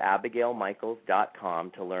can go to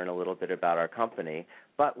abigailmichaels.com to learn a little bit about our company,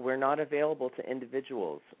 but we're not available to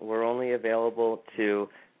individuals. We're only available to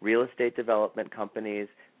real estate development companies,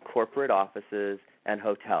 corporate offices, and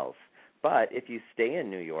hotels. But if you stay in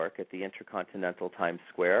New York at the Intercontinental Times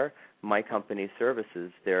Square, my company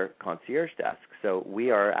services their concierge desk. So we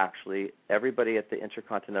are actually, everybody at the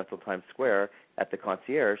Intercontinental Times Square at the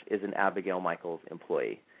concierge is an Abigail Michaels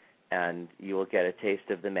employee. And you will get a taste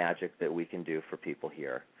of the magic that we can do for people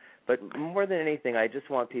here. But more than anything, I just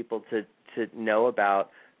want people to know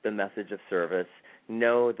about the message of service,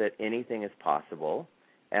 know that anything is possible,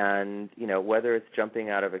 and, whether it's jumping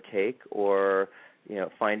out of a cake or,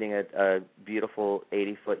 finding a beautiful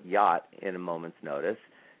 80-foot yacht in a moment's notice,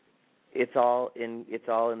 it's all in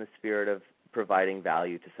the spirit of providing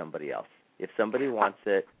value to somebody else. If somebody wants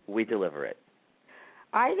it, we deliver it.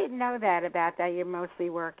 I didn't know that about that. You're mostly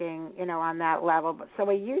working, on that level. So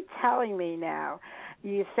are you telling me now,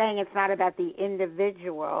 you're saying it's not about the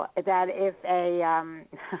individual, that if a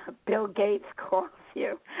Bill Gates calls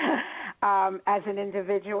you as an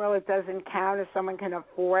individual, it doesn't count if someone can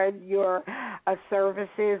afford your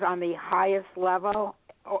services on the highest level?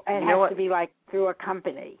 It has to be like through a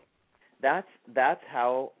company. That's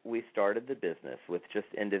how we started the business, with just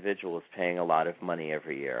individuals paying a lot of money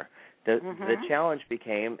every year. The challenge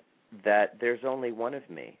became that there's only one of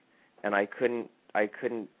me, and I couldn't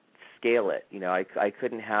scale it. I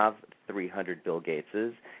couldn't have 300 Bill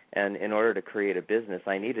Gateses, and in order to create a business,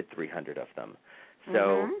 I needed 300 of them.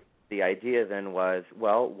 So the idea then was,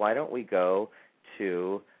 well, why don't we go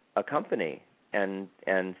to a company and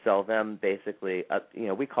sell them basically,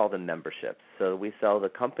 we call them memberships. So we sell the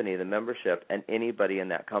company the membership, and anybody in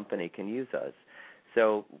that company can use us.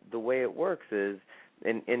 So the way it works is,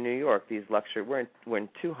 in New York, these we're in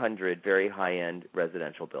 200 very high-end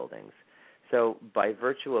residential buildings. So by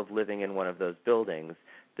virtue of living in one of those buildings,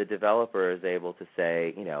 the developer is able to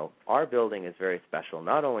say, our building is very special,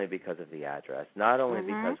 not only because of the address, not only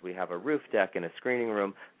because we have a roof deck and a screening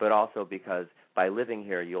room, but also because by living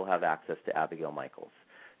here, you'll have access to Abigail Michaels.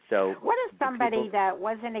 So what if somebody that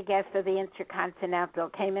wasn't a guest of the Intercontinental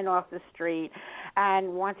came in off the street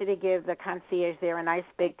and wanted to give the concierge there a nice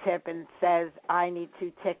big tip and says, I need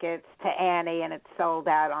 2 tickets to Annie and it's sold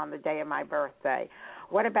out on the day of my birthday?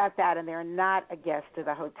 What about that? And they're not a guest of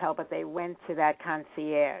the hotel, but they went to that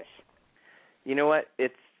concierge. You know what?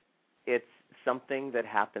 It's something that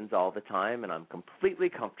happens all the time, and I'm completely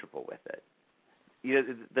comfortable with it.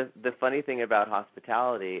 The funny thing about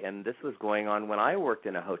hospitality, and this was going on when I worked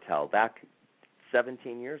in a hotel back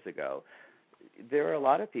 17 years ago, there are a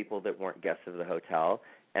lot of people that weren't guests of the hotel,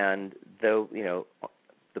 and though,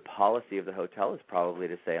 the policy of the hotel is probably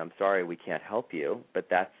to say, I'm sorry, we can't help you, but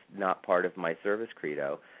that's not part of my service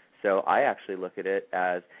credo. So I actually look at it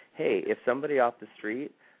as, hey, if somebody off the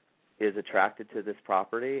street is attracted to this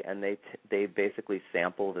property and they basically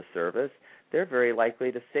sample the service, they're very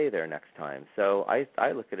likely to stay there next time. So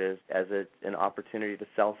I look at it as an opportunity to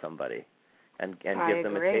sell somebody and give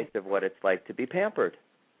them a taste of what it's like to be pampered.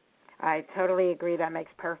 I totally agree. That makes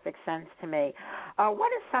perfect sense to me.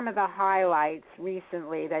 What are some of the highlights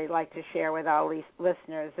recently that you'd like to share with our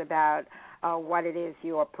listeners about what it is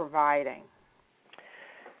you are providing?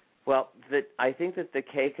 Well, I think that the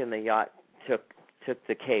cake and the yacht took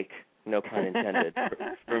the cake, no pun intended,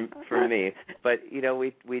 for me. But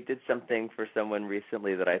we did something for someone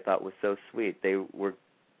recently that I thought was so sweet.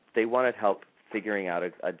 They wanted help figuring out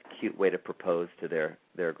a cute way to propose to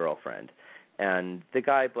their girlfriend. And the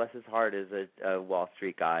guy, bless his heart, is a Wall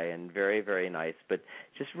Street guy and very, very nice, but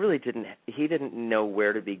just really didn't know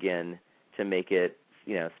where to begin to make it,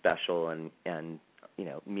 special and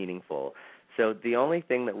meaningful. So the only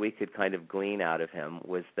thing that we could kind of glean out of him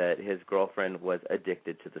was that his girlfriend was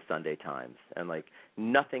addicted to the Sunday Times, and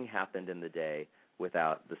nothing happened in the day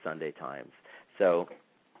without the Sunday Times. So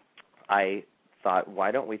I thought,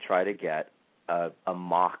 why don't we try to get a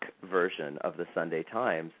mock version of the Sunday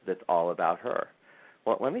Times that's all about her?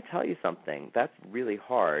 Well, let me tell you something. That's really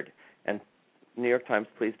hard. And New York Times,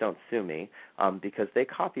 please don't sue me, because they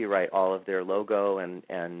copyright all of their logo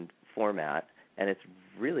and format, and it's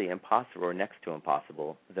really impossible, or next to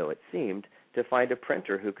impossible, though it seemed, to find a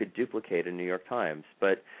printer who could duplicate a New York Times.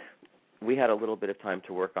 But we had a little bit of time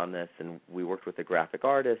to work on this, and we worked with a graphic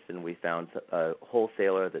artist, and we found a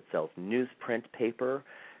wholesaler that sells newsprint paper,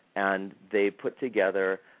 and they put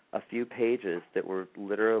together a few pages that were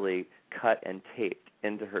literally cut and taped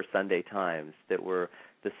into her Sunday Times that were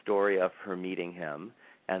the story of her meeting him,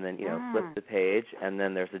 and then, flip the page, and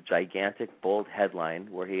then there's a gigantic, bold headline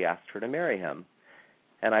where he asked her to marry him.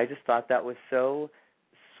 And I just thought that was so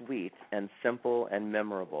sweet and simple and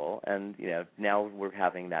memorable, and, now we're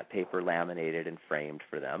having that paper laminated and framed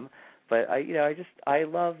for them. But I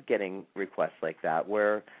love getting requests like that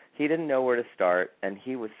where he didn't know where to start, and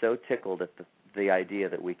he was so tickled at the idea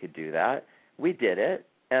that we could do that. We did it,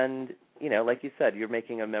 and, like you said, you're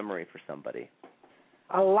making a memory for somebody.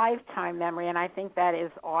 A lifetime memory, and I think that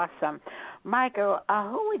is awesome. Michael,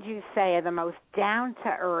 who would you say are the most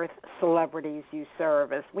down-to-earth celebrities you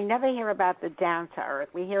service? We never hear about the down-to-earth.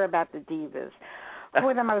 We hear about the divas. Who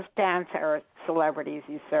are the most down-to-earth celebrities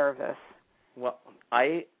you service? Well,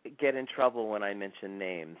 I get in trouble when I mention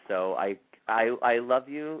names, so I love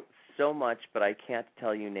you so much, but I can't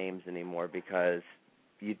tell you names anymore because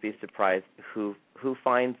you'd be surprised who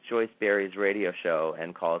finds Joyce Berry's radio show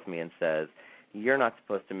and calls me and says, you're not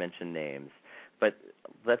supposed to mention names. But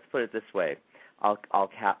let's put it this way.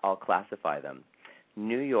 I'll classify them.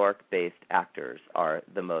 New York-based actors are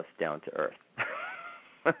the most down-to-earth.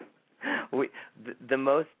 The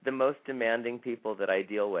most demanding people that I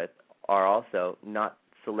deal with are also not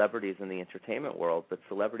celebrities in the entertainment world, but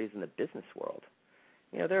celebrities in the business world.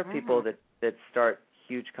 There are people that start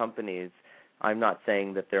huge companies. I'm not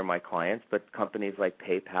saying that they're my clients, but companies like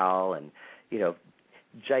PayPal and,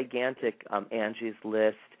 gigantic Angie's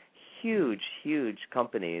List, huge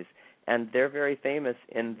companies, and they're very famous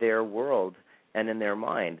in their world and in their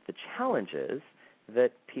mind. The challenge is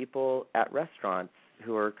that people at restaurants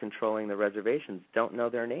who are controlling the reservations don't know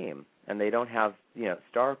their name, and they don't have,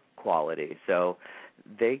 star quality. So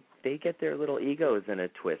they get their little egos in a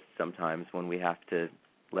twist sometimes when we have to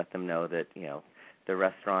let them know that, the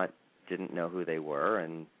restaurant didn't know who they were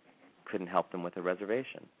and couldn't help them with a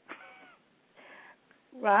reservation.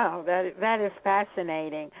 Wow, that is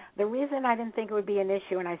fascinating. The reason I didn't think it would be an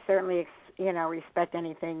issue, and I certainly respect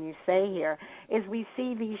anything you say here, is we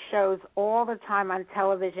see these shows all the time on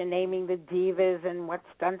television naming the divas and what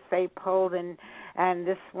stunts they pulled, and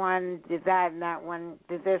this one did that and that one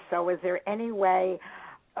did this. So is there any way,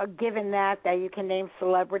 given that you can name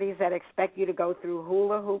celebrities that expect you to go through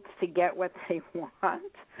hula hoops to get what they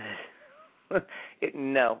want?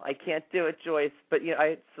 No, I can't do it, Joyce. But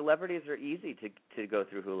celebrities are easy to go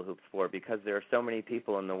through hula hoops for because there are so many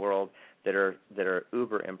people in the world that are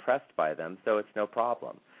uber impressed by them. So it's no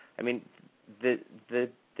problem. I mean, the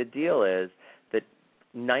deal is that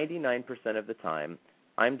 99% of the time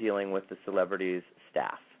I'm dealing with the celebrities'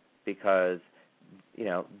 staff because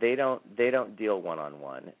they don't deal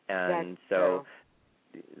one-on-one, and so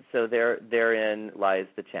therein lies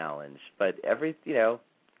the challenge. But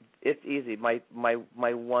it's easy. My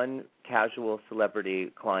one casual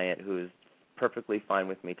celebrity client who's perfectly fine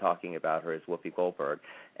with me talking about her is Whoopi Goldberg,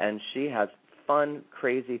 and she has fun,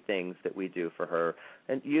 crazy things that we do for her,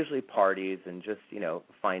 and usually parties and just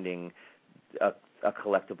finding a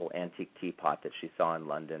collectible antique teapot that she saw in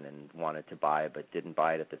London and wanted to buy but didn't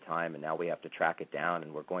buy it at the time, and now we have to track it down,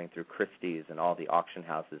 and we're going through Christie's and all the auction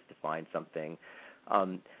houses to find something.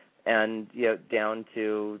 And down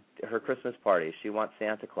to her Christmas party, she wants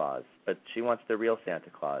Santa Claus, but she wants the real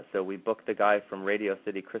Santa Claus. So we booked the guy from Radio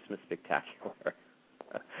City Christmas Spectacular.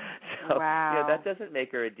 So wow. That doesn't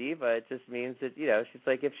make her a diva. It just means that she's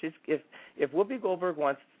like, if Whoopi Goldberg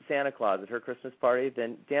wants Santa Claus at her Christmas party,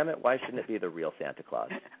 then damn it, why shouldn't it be the real Santa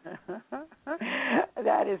Claus?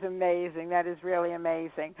 That is amazing. That is really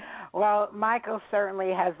amazing. Well, Michael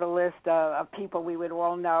certainly has a list of people we would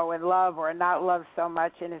all know and love or not love so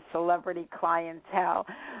much in his celebrity clientele.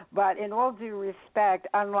 But in all due respect,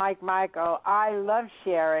 unlike Michael, I love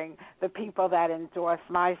sharing the people that endorse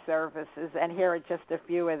my services, and here are just a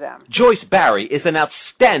few of them. Joyce Barry is an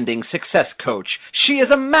outstanding success coach. She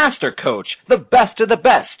is a master coach, the best of the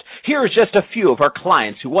best. Here are just a few of her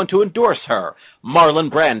clients who want to endorse her. Marlon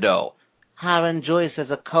Brando. Hiring Joyce as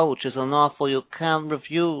a coach is an offer you can't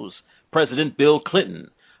refuse. President Bill Clinton.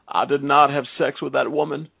 I did not have sex with that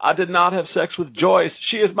woman. I did not have sex with Joyce.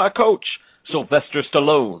 She is my coach. Sylvester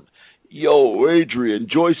Stallone. Yo, Adrian,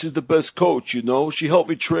 Joyce is the best coach, She helped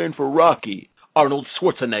me train for Rocky. Arnold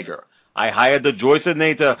Schwarzenegger. I hired the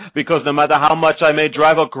Joyceinator because no matter how much I may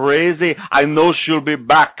drive her crazy, I know she'll be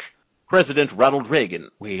back. President Ronald Reagan.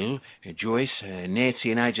 Well, Joyce,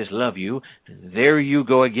 Nancy and I just love you. There you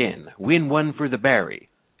go again. Win one for the Barry.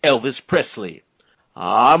 Elvis Presley.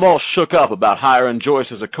 I'm all shook up about hiring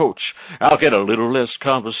Joyce as a coach. I'll get a little less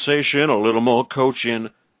conversation, a little more coaching.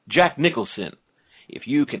 Jack Nicholson. If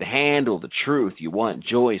you can handle the truth, you want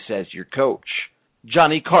Joyce as your coach.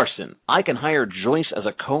 Johnny Carson. I can hire Joyce as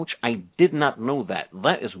a coach? I did not know that.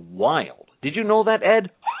 That is wild. Did you know that,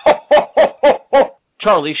 Ed?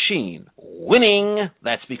 Charlie Sheen. Winning.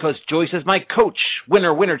 That's because Joyce is my coach.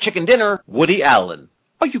 Winner, winner, chicken dinner. Woody Allen.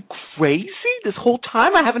 Are you crazy? This whole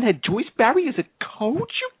time I haven't had Joyce Barry as a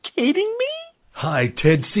coach? You kidding me? Hi,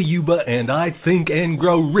 Ted Ciuba, and I Think and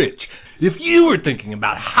Grow Rich. If you were thinking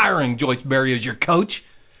about hiring Joyce Barry as your coach,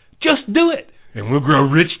 just do it, and we'll grow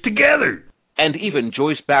rich together. And even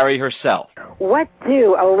Joyce Barry herself. What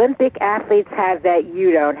do Olympic athletes have that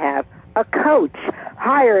you don't have? A coach.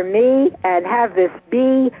 Hire me and have this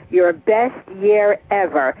be your best year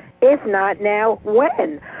ever. If not now,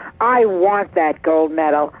 when? I want that gold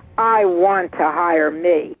medal. I want to hire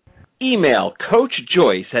me. Email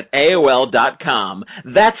CoachJoyce@AOL.com.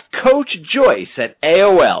 That's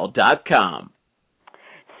CoachJoyce@AOL.com.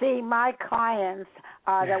 See, my clients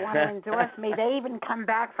that want to endorse me, they even come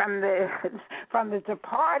back from the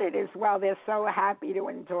departed as well. They're so happy to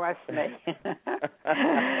endorse me.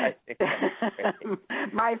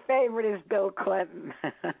 My favorite is Bill Clinton.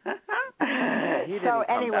 He didn't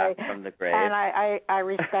come back from the grave. And I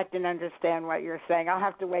respect and understand what you're saying. I'll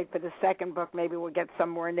have to wait for the second book. Maybe we'll get some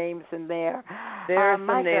more names in there. There are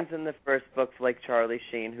some names in the first book, like Charlie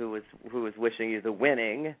Sheen, who was wishing you the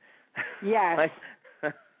winning. Yes.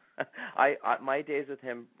 My days with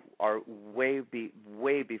him are way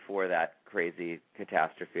before that crazy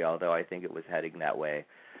catastrophe. Although I think it was heading that way,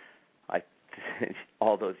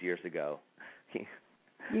 all those years ago.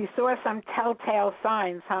 You saw some telltale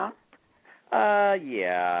signs, huh?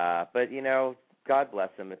 Yeah, but God bless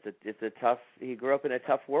him. It's a tough. He grew up in a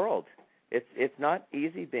tough world. It's not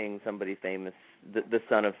easy being somebody famous, the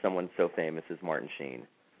son of someone so famous as Martin Sheen.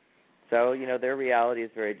 So their reality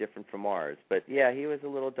is very different from ours. But yeah, he was a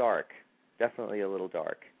little dark, definitely a little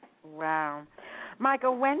dark. Wow,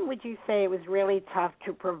 Michael, when would you say it was really tough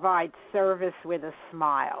to provide service with a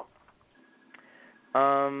smile?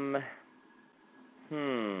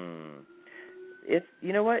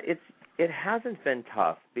 It's it hasn't been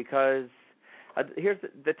tough because here's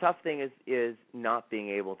the tough thing is not being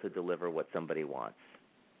able to deliver what somebody wants.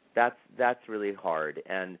 That's really hard,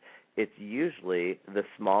 and it's usually the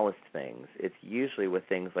smallest things. It's usually with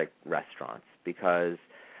things like restaurants because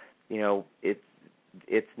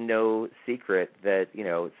it's no secret that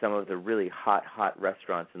some of the really hot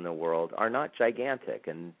restaurants in the world are not gigantic,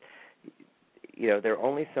 and there are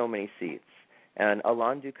only so many seats. And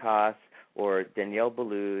Alain Ducasse or Danielle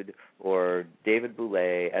Boulud or David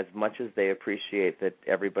Boulay, as much as they appreciate that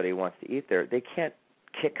everybody wants to eat there, they can't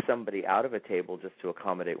kick somebody out of a table just to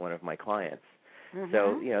accommodate one of my clients. Mm-hmm.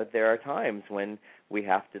 So, there are times when we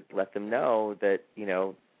have to let them know that,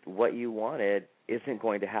 what you wanted isn't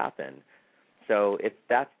going to happen. So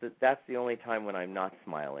that's the only time when I'm not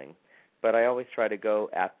smiling. But I always try to go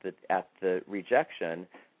at the rejection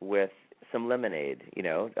with some lemonade,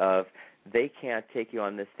 of they can't take you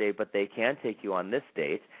on this date, but they can take you on this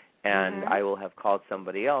date, and I will have called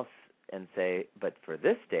somebody else and say, but for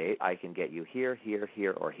this date, I can get you here, here,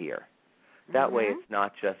 here, or here. That way it's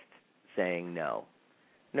not just saying no.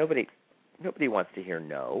 Nobody wants to hear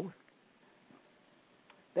no.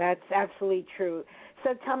 That's absolutely true.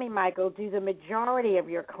 So tell me, Michael, do the majority of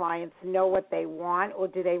your clients know what they want, or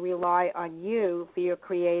do they rely on you for your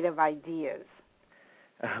creative ideas?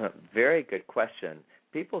 Very good question.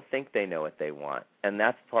 People think they know what they want, and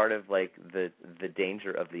that's part of like the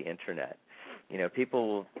danger of the internet.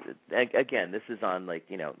 People, again, this is on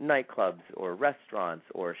nightclubs or restaurants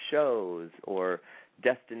or shows or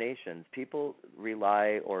destinations. People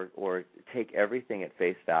rely or take everything at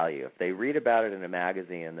face value. If they read about it in a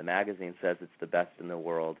magazine and the magazine says it's the best in the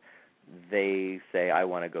world, they say, I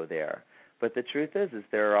want to go there. But the truth is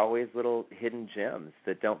there are always little hidden gems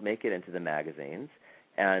that don't make it into the magazines.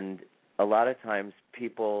 And a lot of times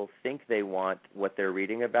people think they want what they're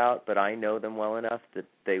reading about, but I know them well enough that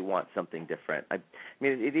they want something different. I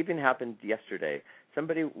mean, it even happened yesterday.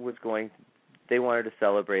 Somebody they wanted to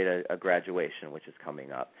celebrate a graduation, which is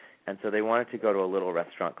coming up. And so they wanted to go to a little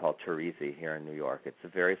restaurant called Teresi here in New York. It's a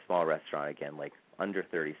very small restaurant, again, like under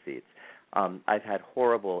 30 seats. I've had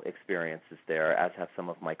horrible experiences there, as have some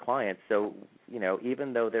of my clients. So,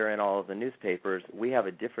 even though they're in all of the newspapers, we have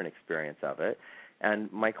a different experience of it.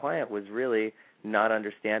 And my client was really not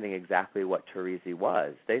understanding exactly what Teresi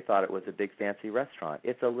was. They thought it was a big fancy restaurant.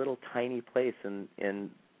 It's a little tiny place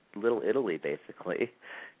in Little Italy, basically,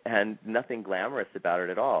 and nothing glamorous about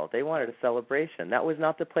it at all. They wanted a celebration. That was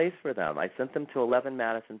not the place for them. I sent them to 11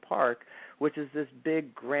 Madison Park, which is this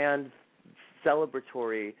big, grand,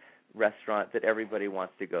 celebratory restaurant that everybody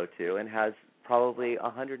wants to go to and has probably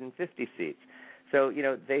 150 seats. So,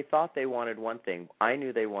 they thought they wanted one thing. I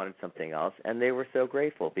knew they wanted something else, and they were so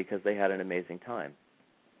grateful because they had an amazing time.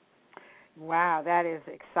 Wow, that is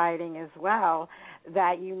exciting as well,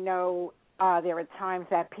 that there are times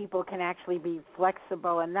that people can actually be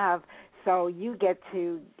flexible enough so you get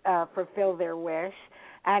to fulfill their wish,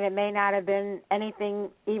 and it may not have been anything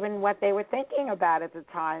even what they were thinking about at the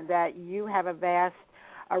time, that you have a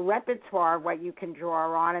repertoire of what you can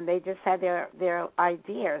draw on, and they just had their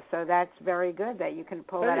ideas. So that's very good that you can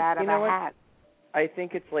pull that out of a hat. I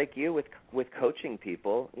think it's like you with coaching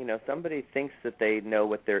people. Somebody thinks that they know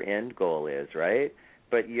what their end goal is, right?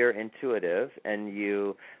 But you're intuitive, and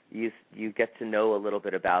you get to know a little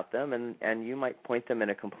bit about them, and you might point them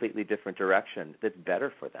in a completely different direction that's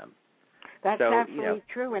better for them. That's absolutely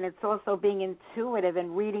true, and it's also being intuitive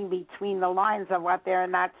and reading between the lines of what they're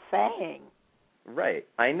not saying. Right.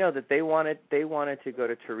 I know that they wanted to go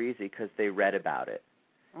to Teresi because they read about it.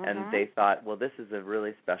 And they thought, well, this is a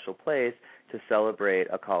really special place to celebrate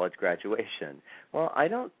a college graduation. Well, I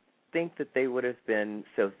don't think that they would have been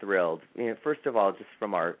so thrilled. First of all, just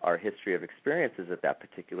from our history of experiences at that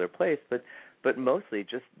particular place, but mostly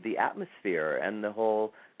just the atmosphere and the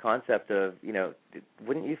whole concept of,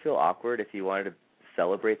 wouldn't you feel awkward if you wanted to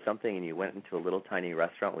celebrate something and you went into a little tiny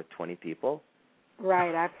restaurant with 20 people?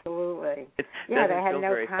 Right, absolutely. It they doesn't had feel no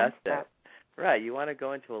very concept. festive. Right, you want to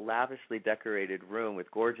go into a lavishly decorated room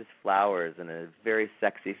with gorgeous flowers and a very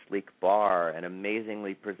sexy, sleek bar and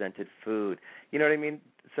amazingly presented food. You know what I mean?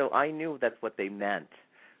 So I knew that's what they meant.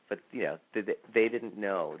 But, they didn't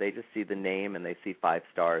know. They just see the name and they see 5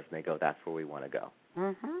 stars and they go, that's where we want to go.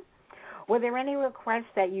 Mm-hmm. Were there any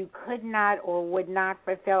requests that you could not or would not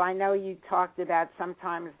fulfill? I know you talked about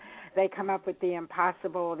sometimes they come up with the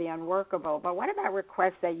impossible or the unworkable, but what about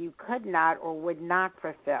requests that you could not or would not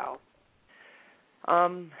fulfill?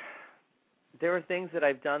 There were things that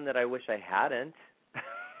I've done that I wish I hadn't.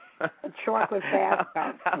 Chalk was bad.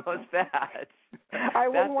 How was that? I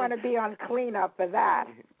wouldn't want to be on cleanup for that.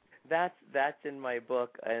 That's in my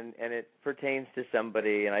book, and it pertains to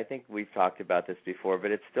somebody, and I think we've talked about this before,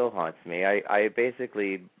 but it still haunts me. I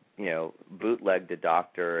basically, bootlegged a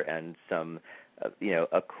doctor and some,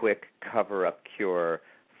 a quick cover-up cure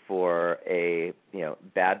for a,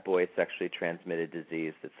 bad boy sexually transmitted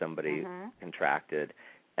disease that somebody contracted,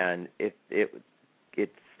 and it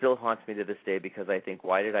still haunts me to this day because I think,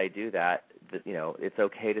 why did I do that? It's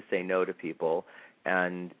okay to say no to people,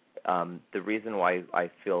 and the reason why I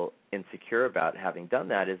feel insecure about having done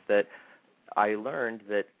that is that I learned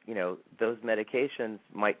that, those medications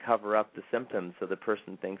might cover up the symptoms so the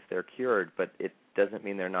person thinks they're cured, but it doesn't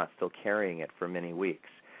mean they're not still carrying it for many weeks.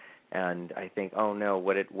 And I think, oh no,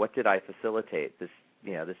 what did I facilitate? This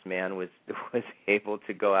man was able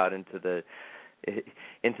to go out into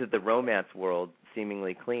the romance world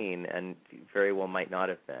seemingly clean, and very well might not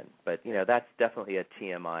have been. But that's definitely a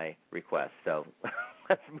TMI request. So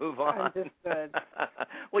let's move on. Understood.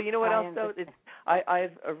 Well, you know what else though?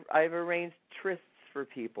 I've arranged trysts for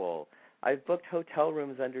people. I've booked hotel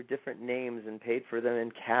rooms under different names and paid for them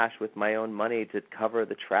in cash with my own money to cover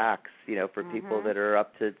the tracks, for people that are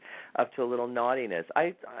up to a little naughtiness.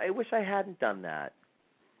 I wish I hadn't done that.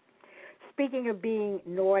 Speaking of being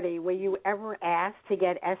naughty, were you ever asked to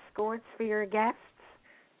get escorts for your guests?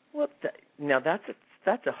 Well, now that's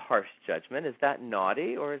a harsh judgment. Is that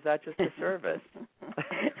naughty or is that just a service?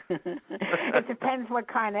 It depends what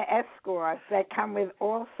kind of escorts. That come with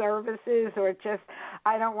all services, or just,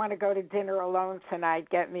 I don't want to go to dinner alone tonight,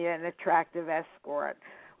 get me an attractive escort.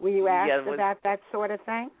 Were you asked about that sort of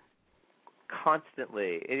thing?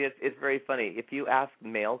 Constantly. It's very funny. If you ask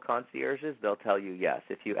male concierges, they'll tell you yes.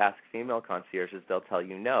 If you ask female concierges, they'll tell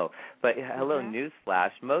you no. But hello,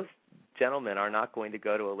 newsflash, most gentlemen are not going to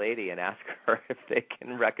go to a lady and ask her if they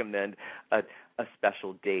can recommend a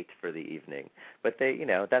special date for the evening. But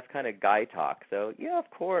that's kind of guy talk. So, yeah, of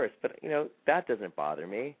course. But, that doesn't bother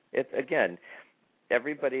me. It's, again,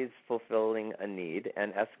 everybody's fulfilling a need,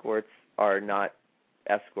 and escorts are not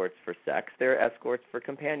escorts for sex. They're escorts for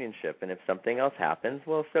companionship. And if something else happens,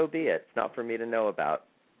 well, so be it. It's not for me to know about.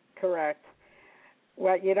 Correct.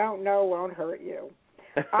 What you don't know won't hurt you.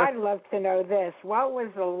 I'd love to know this. What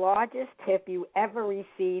was the largest tip you ever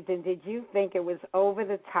received, and did you think it was over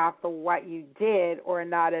the top for what you did or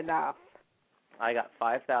not enough? I got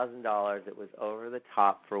 $5,000. It was over the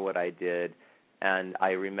top for what I did, and I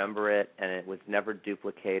remember it, and it was never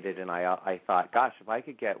duplicated, and I thought, gosh, if I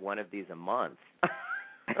could get one of these a month,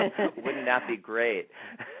 wouldn't that be great?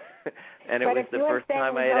 And it was the first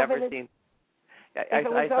time I had ever seen. If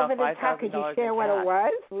it was over the top, could you share what it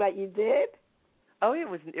was that you did? Oh, it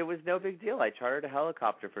was no big deal. I chartered a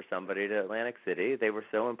helicopter for somebody to Atlantic City. They were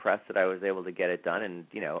so impressed that I was able to get it done in,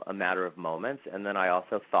 a matter of moments. And then I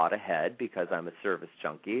also thought ahead because I'm a service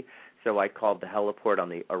junkie. So I called the heliport on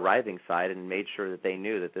the arriving side and made sure that they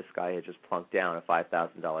knew that this guy had just plunked down a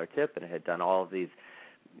 $5,000 tip and had done all of these,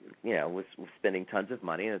 was spending tons of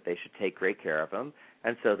money, and that they should take great care of him.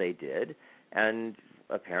 And so they did. And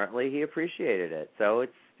apparently he appreciated it. So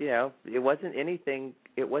it's, it wasn't anything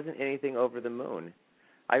over the moon.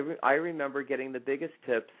 I remember getting the biggest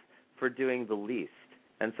tips for doing the least,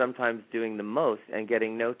 and sometimes doing the most and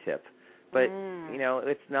getting no tip. But,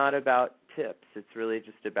 it's not about tips. It's really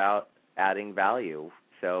just about adding value.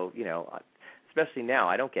 So, especially now,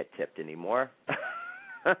 I don't get tipped anymore.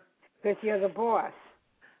 Because you're the boss.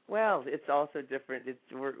 Well, it's also different.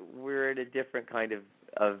 We're in a different kind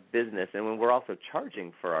of business, and when we're also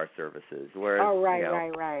charging for our services. Whereas,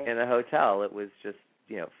 right. in a hotel, it was just,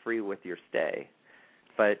 free with your stay.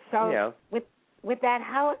 But, so with that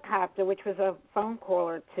helicopter, which was a phone call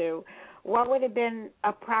or two, what would have been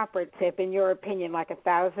a proper tip, in your opinion, like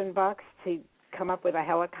 $1,000 to come up with a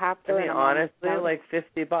helicopter? I mean, honestly, like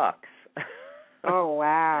 $50. Oh,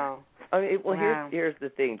 wow. I mean, well, here's the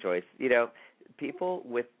thing, Joyce. People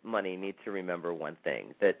with money need to remember one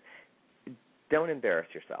thing, that don't embarrass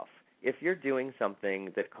yourself. If you're doing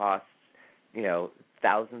something that costs,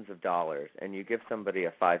 thousands of dollars and you give somebody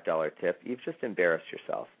a $5 tip, you've just embarrassed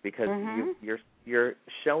yourself because you're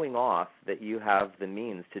showing off that you have the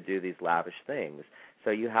means to do these lavish things. So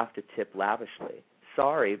you have to tip lavishly.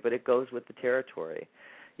 Sorry, but it goes with the territory.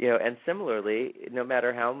 And similarly, no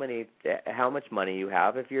matter how much money you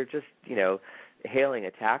have, if you're just, hailing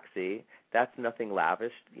a taxi, that's nothing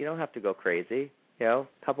lavish. You don't have to go crazy.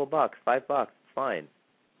 Couple bucks, $5, it's fine.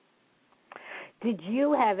 Did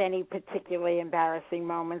you have any particularly embarrassing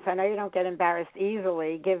moments? I know you don't get embarrassed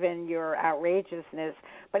easily given your outrageousness,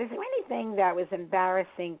 but is there anything that was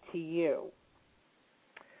embarrassing to you?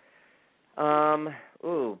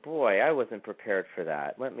 Oh, boy, I wasn't prepared for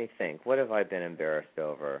that. Let me think. What have I been embarrassed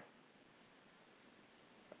over?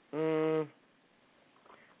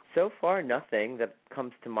 So far, nothing that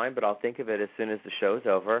comes to mind, but I'll think of it as soon as the show's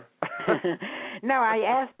over. No, I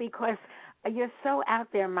asked because you're so out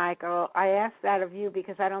there, Michael. I asked that of you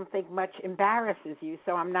because I don't think much embarrasses you,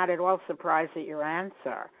 so I'm not at all surprised at your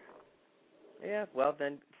answer. Yeah, well,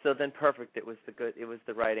 then perfect. It was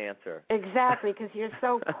the right answer. Exactly, because you're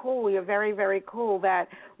so cool. You're very, very cool. That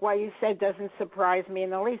what you said doesn't surprise me in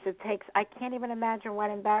the least. I can't even imagine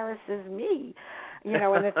what embarrasses me, and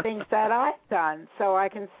the things that I've done. So I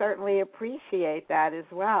can certainly appreciate that as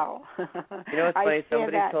well. It's funny.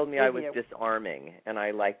 Somebody told me I was disarming, and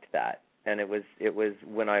I liked that. And it was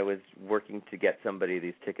when I was working to get somebody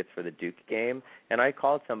these tickets for the Duke game, and I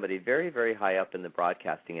called somebody very, very high up in the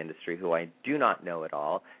broadcasting industry who I do not know at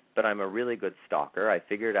all, but I'm a really good stalker. I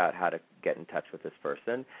figured out how to get in touch with this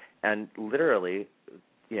person, and literally,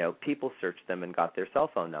 people searched them and got their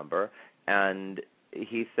cell phone number, and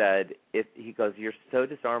he said, he goes, "You're so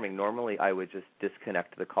disarming. Normally I would just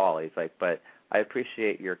disconnect the call." He's like, "But I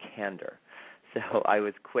appreciate your candor." So I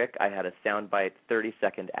was quick. I had a soundbite,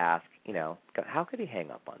 30-second ask. How could he hang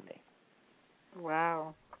up on me?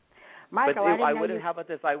 Wow. Michael, how about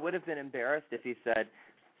this? I would have been embarrassed if he said,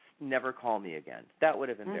 "Never call me again." That would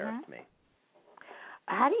have embarrassed me.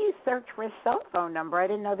 How do you search for a cell phone number? I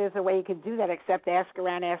didn't know there's a way you could do that except ask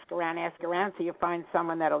around till you find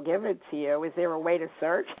someone that'll give it to you. Is there a way to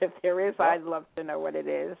search? If there is, I'd love to know what it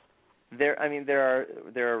is. There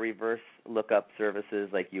are reverse lookup services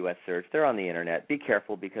like US Search. They're on the internet. Be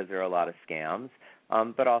careful because there are a lot of scams.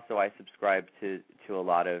 But also I subscribe to a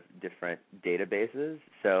lot of different databases.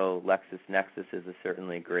 So LexisNexis is a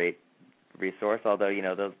certainly great resource.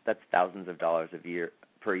 Although that's thousands of dollars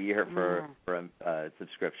per year for a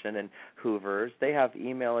subscription. And Hoover's, they have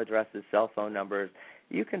email addresses, cell phone numbers.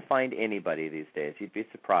 You can find anybody these days. You'd be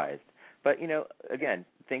surprised. But, again,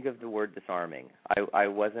 think of the word disarming. I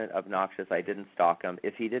wasn't obnoxious. I didn't stalk him.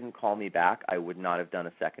 If he didn't call me back, I would not have done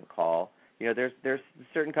a second call. There's a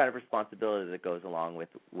certain kind of responsibility that goes along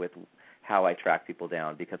with how I track people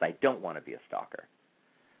down because I don't want to be a stalker.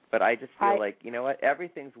 But I just feel like,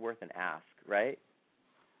 everything's worth an ask, right?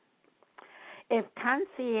 If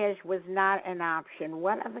concierge was not an option,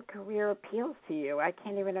 what other career appeals to you? I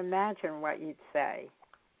can't even imagine what you'd say.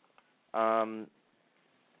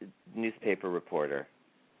 Newspaper reporter.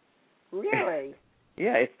 Really?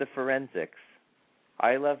 Yeah, it's the forensics.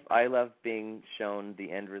 I love being shown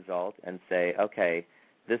the end result and say, okay,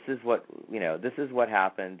 this is what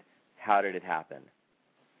happened. How did it happen?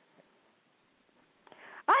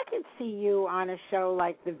 I could see you on a show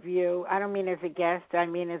like The View. I don't mean as a guest. I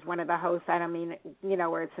mean as one of the hosts. I don't mean,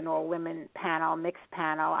 where it's an all-women panel, mixed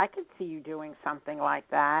panel. I could see you doing something like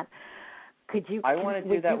that. Could you? I want to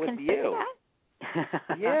do that with you. That?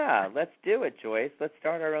 Yeah, let's do it, Joyce. Let's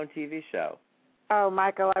start our own TV show. Oh,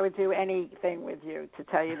 Michael, I would do anything with you, to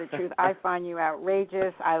tell you the truth. I find you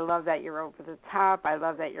outrageous. I love that you're over the top. I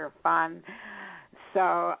love that you're fun.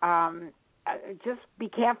 So just be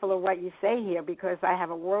careful of what you say here because I have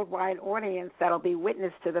a worldwide audience that'll be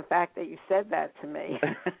witness to the fact that you said that to me.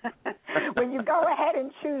 When you go ahead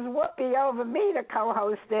and choose Whoopi over me to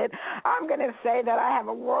co-host it, I'm going to say that I have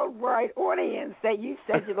a worldwide audience that you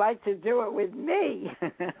said you'd like to do it with me.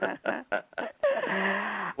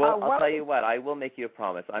 Well, I'll tell you what. I will make you a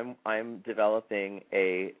promise. I'm developing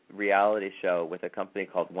a reality show with a company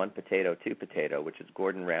called One Potato, Two Potato, which is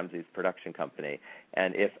Gordon Ramsay's production company.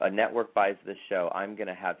 And if a network buys this show, I'm going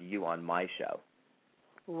to have you on my show.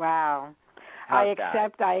 Wow. How's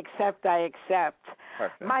I accept.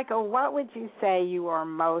 Perfect. Michael, what would you say you are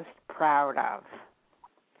most proud of?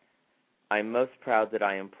 I'm most proud that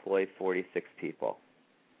I employ 46 people.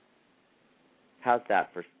 How's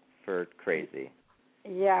that for crazy?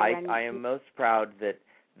 Yeah. I am most proud that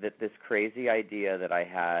this crazy idea that I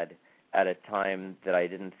had at a time that I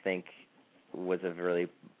didn't think was a really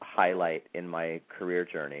highlight in my career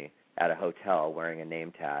journey at a hotel wearing a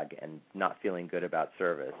name tag and not feeling good about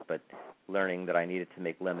service, but learning that I needed to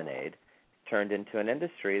make lemonade, turned into an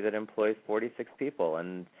industry that employs 46 people.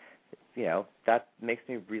 And, that makes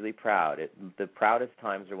me really proud. The proudest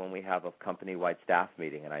times are when we have a company-wide staff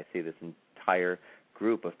meeting and I see this entire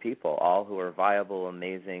group of people, all who are viable,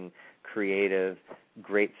 amazing, creative,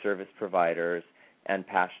 great service providers, and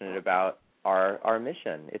passionate about our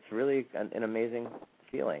mission. It's really an amazing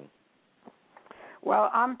feeling.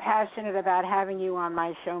 Well, I'm passionate about having you on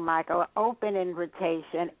my show, Michael. Open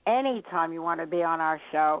invitation anytime you want to be on our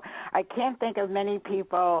show. I can't think of many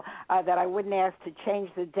people that I wouldn't ask to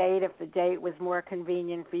change the date if the date was more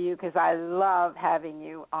convenient for you, because I love having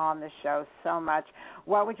you on the show so much.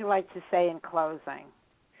 What would you like to say in closing?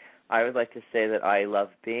 I would like to say that I love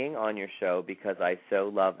being on your show because I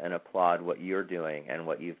so love and applaud what you're doing and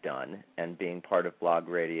what you've done, and being part of Blog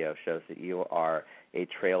Radio shows that you are a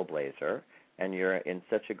trailblazer. And you're in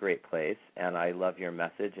such a great place, and I love your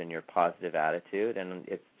message and your positive attitude, and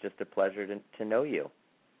it's just a pleasure to know you.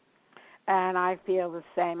 And I feel the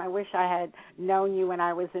same. I wish I had known you when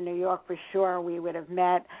I was in New York. For sure we would have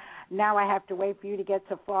met. Now I have to wait for you to get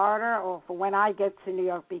to Florida or for when I get to New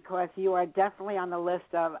York, because you are definitely on the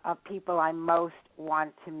list of people I most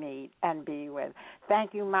want to meet and be with.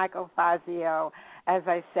 Thank you, Michael Fazio. As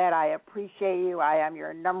I said, I appreciate you. I am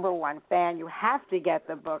your number one fan. You have to get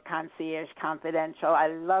the book, Concierge Confidential. I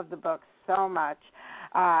love the book so much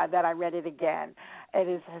that I read it again. It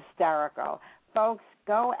is hysterical. Folks,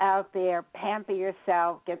 go out there, pamper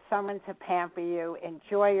yourself, get someone to pamper you,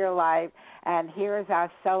 enjoy your life, and here is our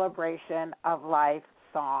celebration of life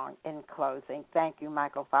song in closing. Thank you,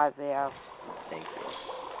 Michael Fazio. Thank you.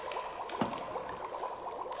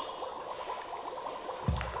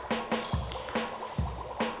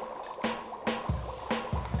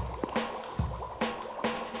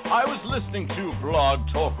 I was listening to Blog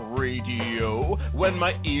Talk Radio when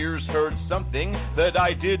my ears heard something that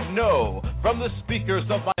I didn't know. From the speakers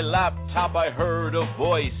of my laptop I heard a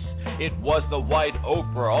voice. It was the White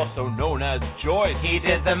Oprah, also known as Joyce. He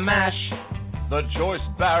did the mash. The Joyce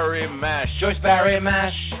Barry mash. Joyce Barry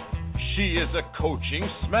mash. She is a coaching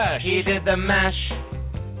smash. He did the mash.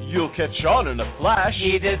 You'll catch on in a flash.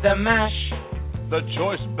 He did the mash. The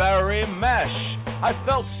Joyce Barry mash. I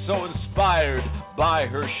felt so inspired by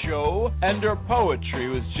her show, and her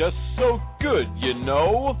poetry was just so good, you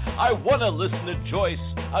know. I want to listen to Joyce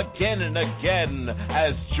again and again,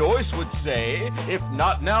 as Joyce would say, if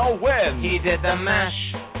not now, when? He did the mash.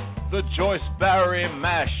 The Joyce Barry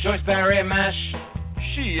mash. Joyce Barry mash.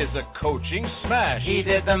 She is a coaching smash. He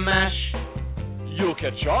did the mash. You'll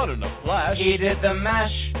catch on in a flash. He did the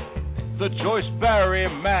mash. The Joyce Barry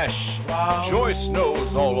mash. Wow. Joyce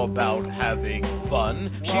knows all about having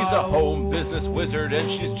fun. Wow. She's a home business wizard and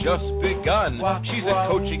she's just begun. Wow. She's a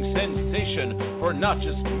coaching sensation for not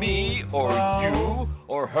just me or you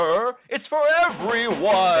or her. It's for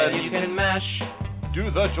everyone. Then you can mash.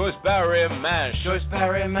 Do the Joyce Barry mash. Joyce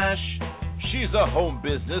Barry mash. She's a home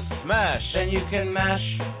business smash. Then you can mash.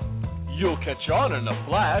 You'll catch on in a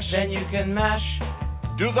flash. Then you can mash.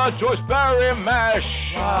 Do the Joyce Barry mash.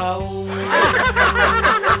 Wow.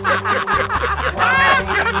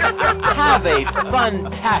 Have a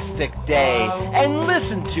fantastic day and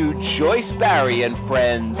listen to Joyce Barry and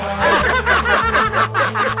Friends.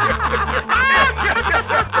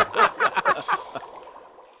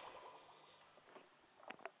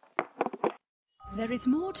 There is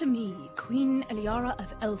more to me, Queen Eliara of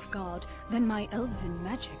Elfgard, than my elven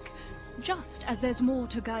magic. Just as there's more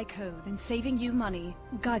to Geico than saving you money,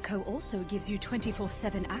 Geico also gives you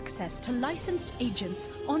 24/7 access to licensed agents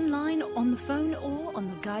online, on the phone, or on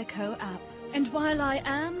the Geico app. And while I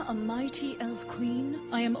am a mighty elf queen,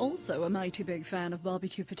 I am also a mighty big fan of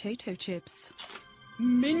barbecue potato chips.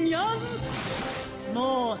 Minions!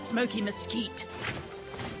 More smoky mesquite.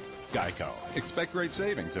 Geico. Expect great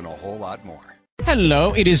savings and a whole lot more.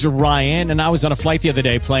 Hello, it is Ryan, and I was on a flight the other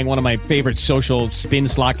day playing one of my favorite social spin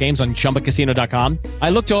slot games on ChumbaCasino.com. I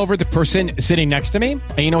looked over at the person sitting next to me,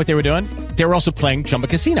 and you know what they were doing? They were also playing Chumba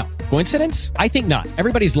Casino. Coincidence? I think not.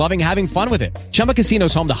 Everybody's loving having fun with it. Chumba Casino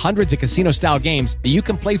is home to hundreds of casino-style games that you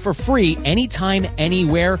can play for free anytime,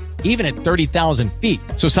 anywhere, even at 30,000 feet.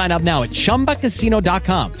 So sign up now at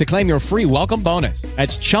ChumbaCasino.com to claim your free welcome bonus.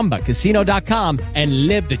 That's ChumbaCasino.com and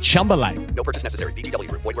live the Chumba life. No purchase necessary. VGW.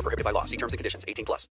 Void where prohibited by law. See terms and conditions. 18+.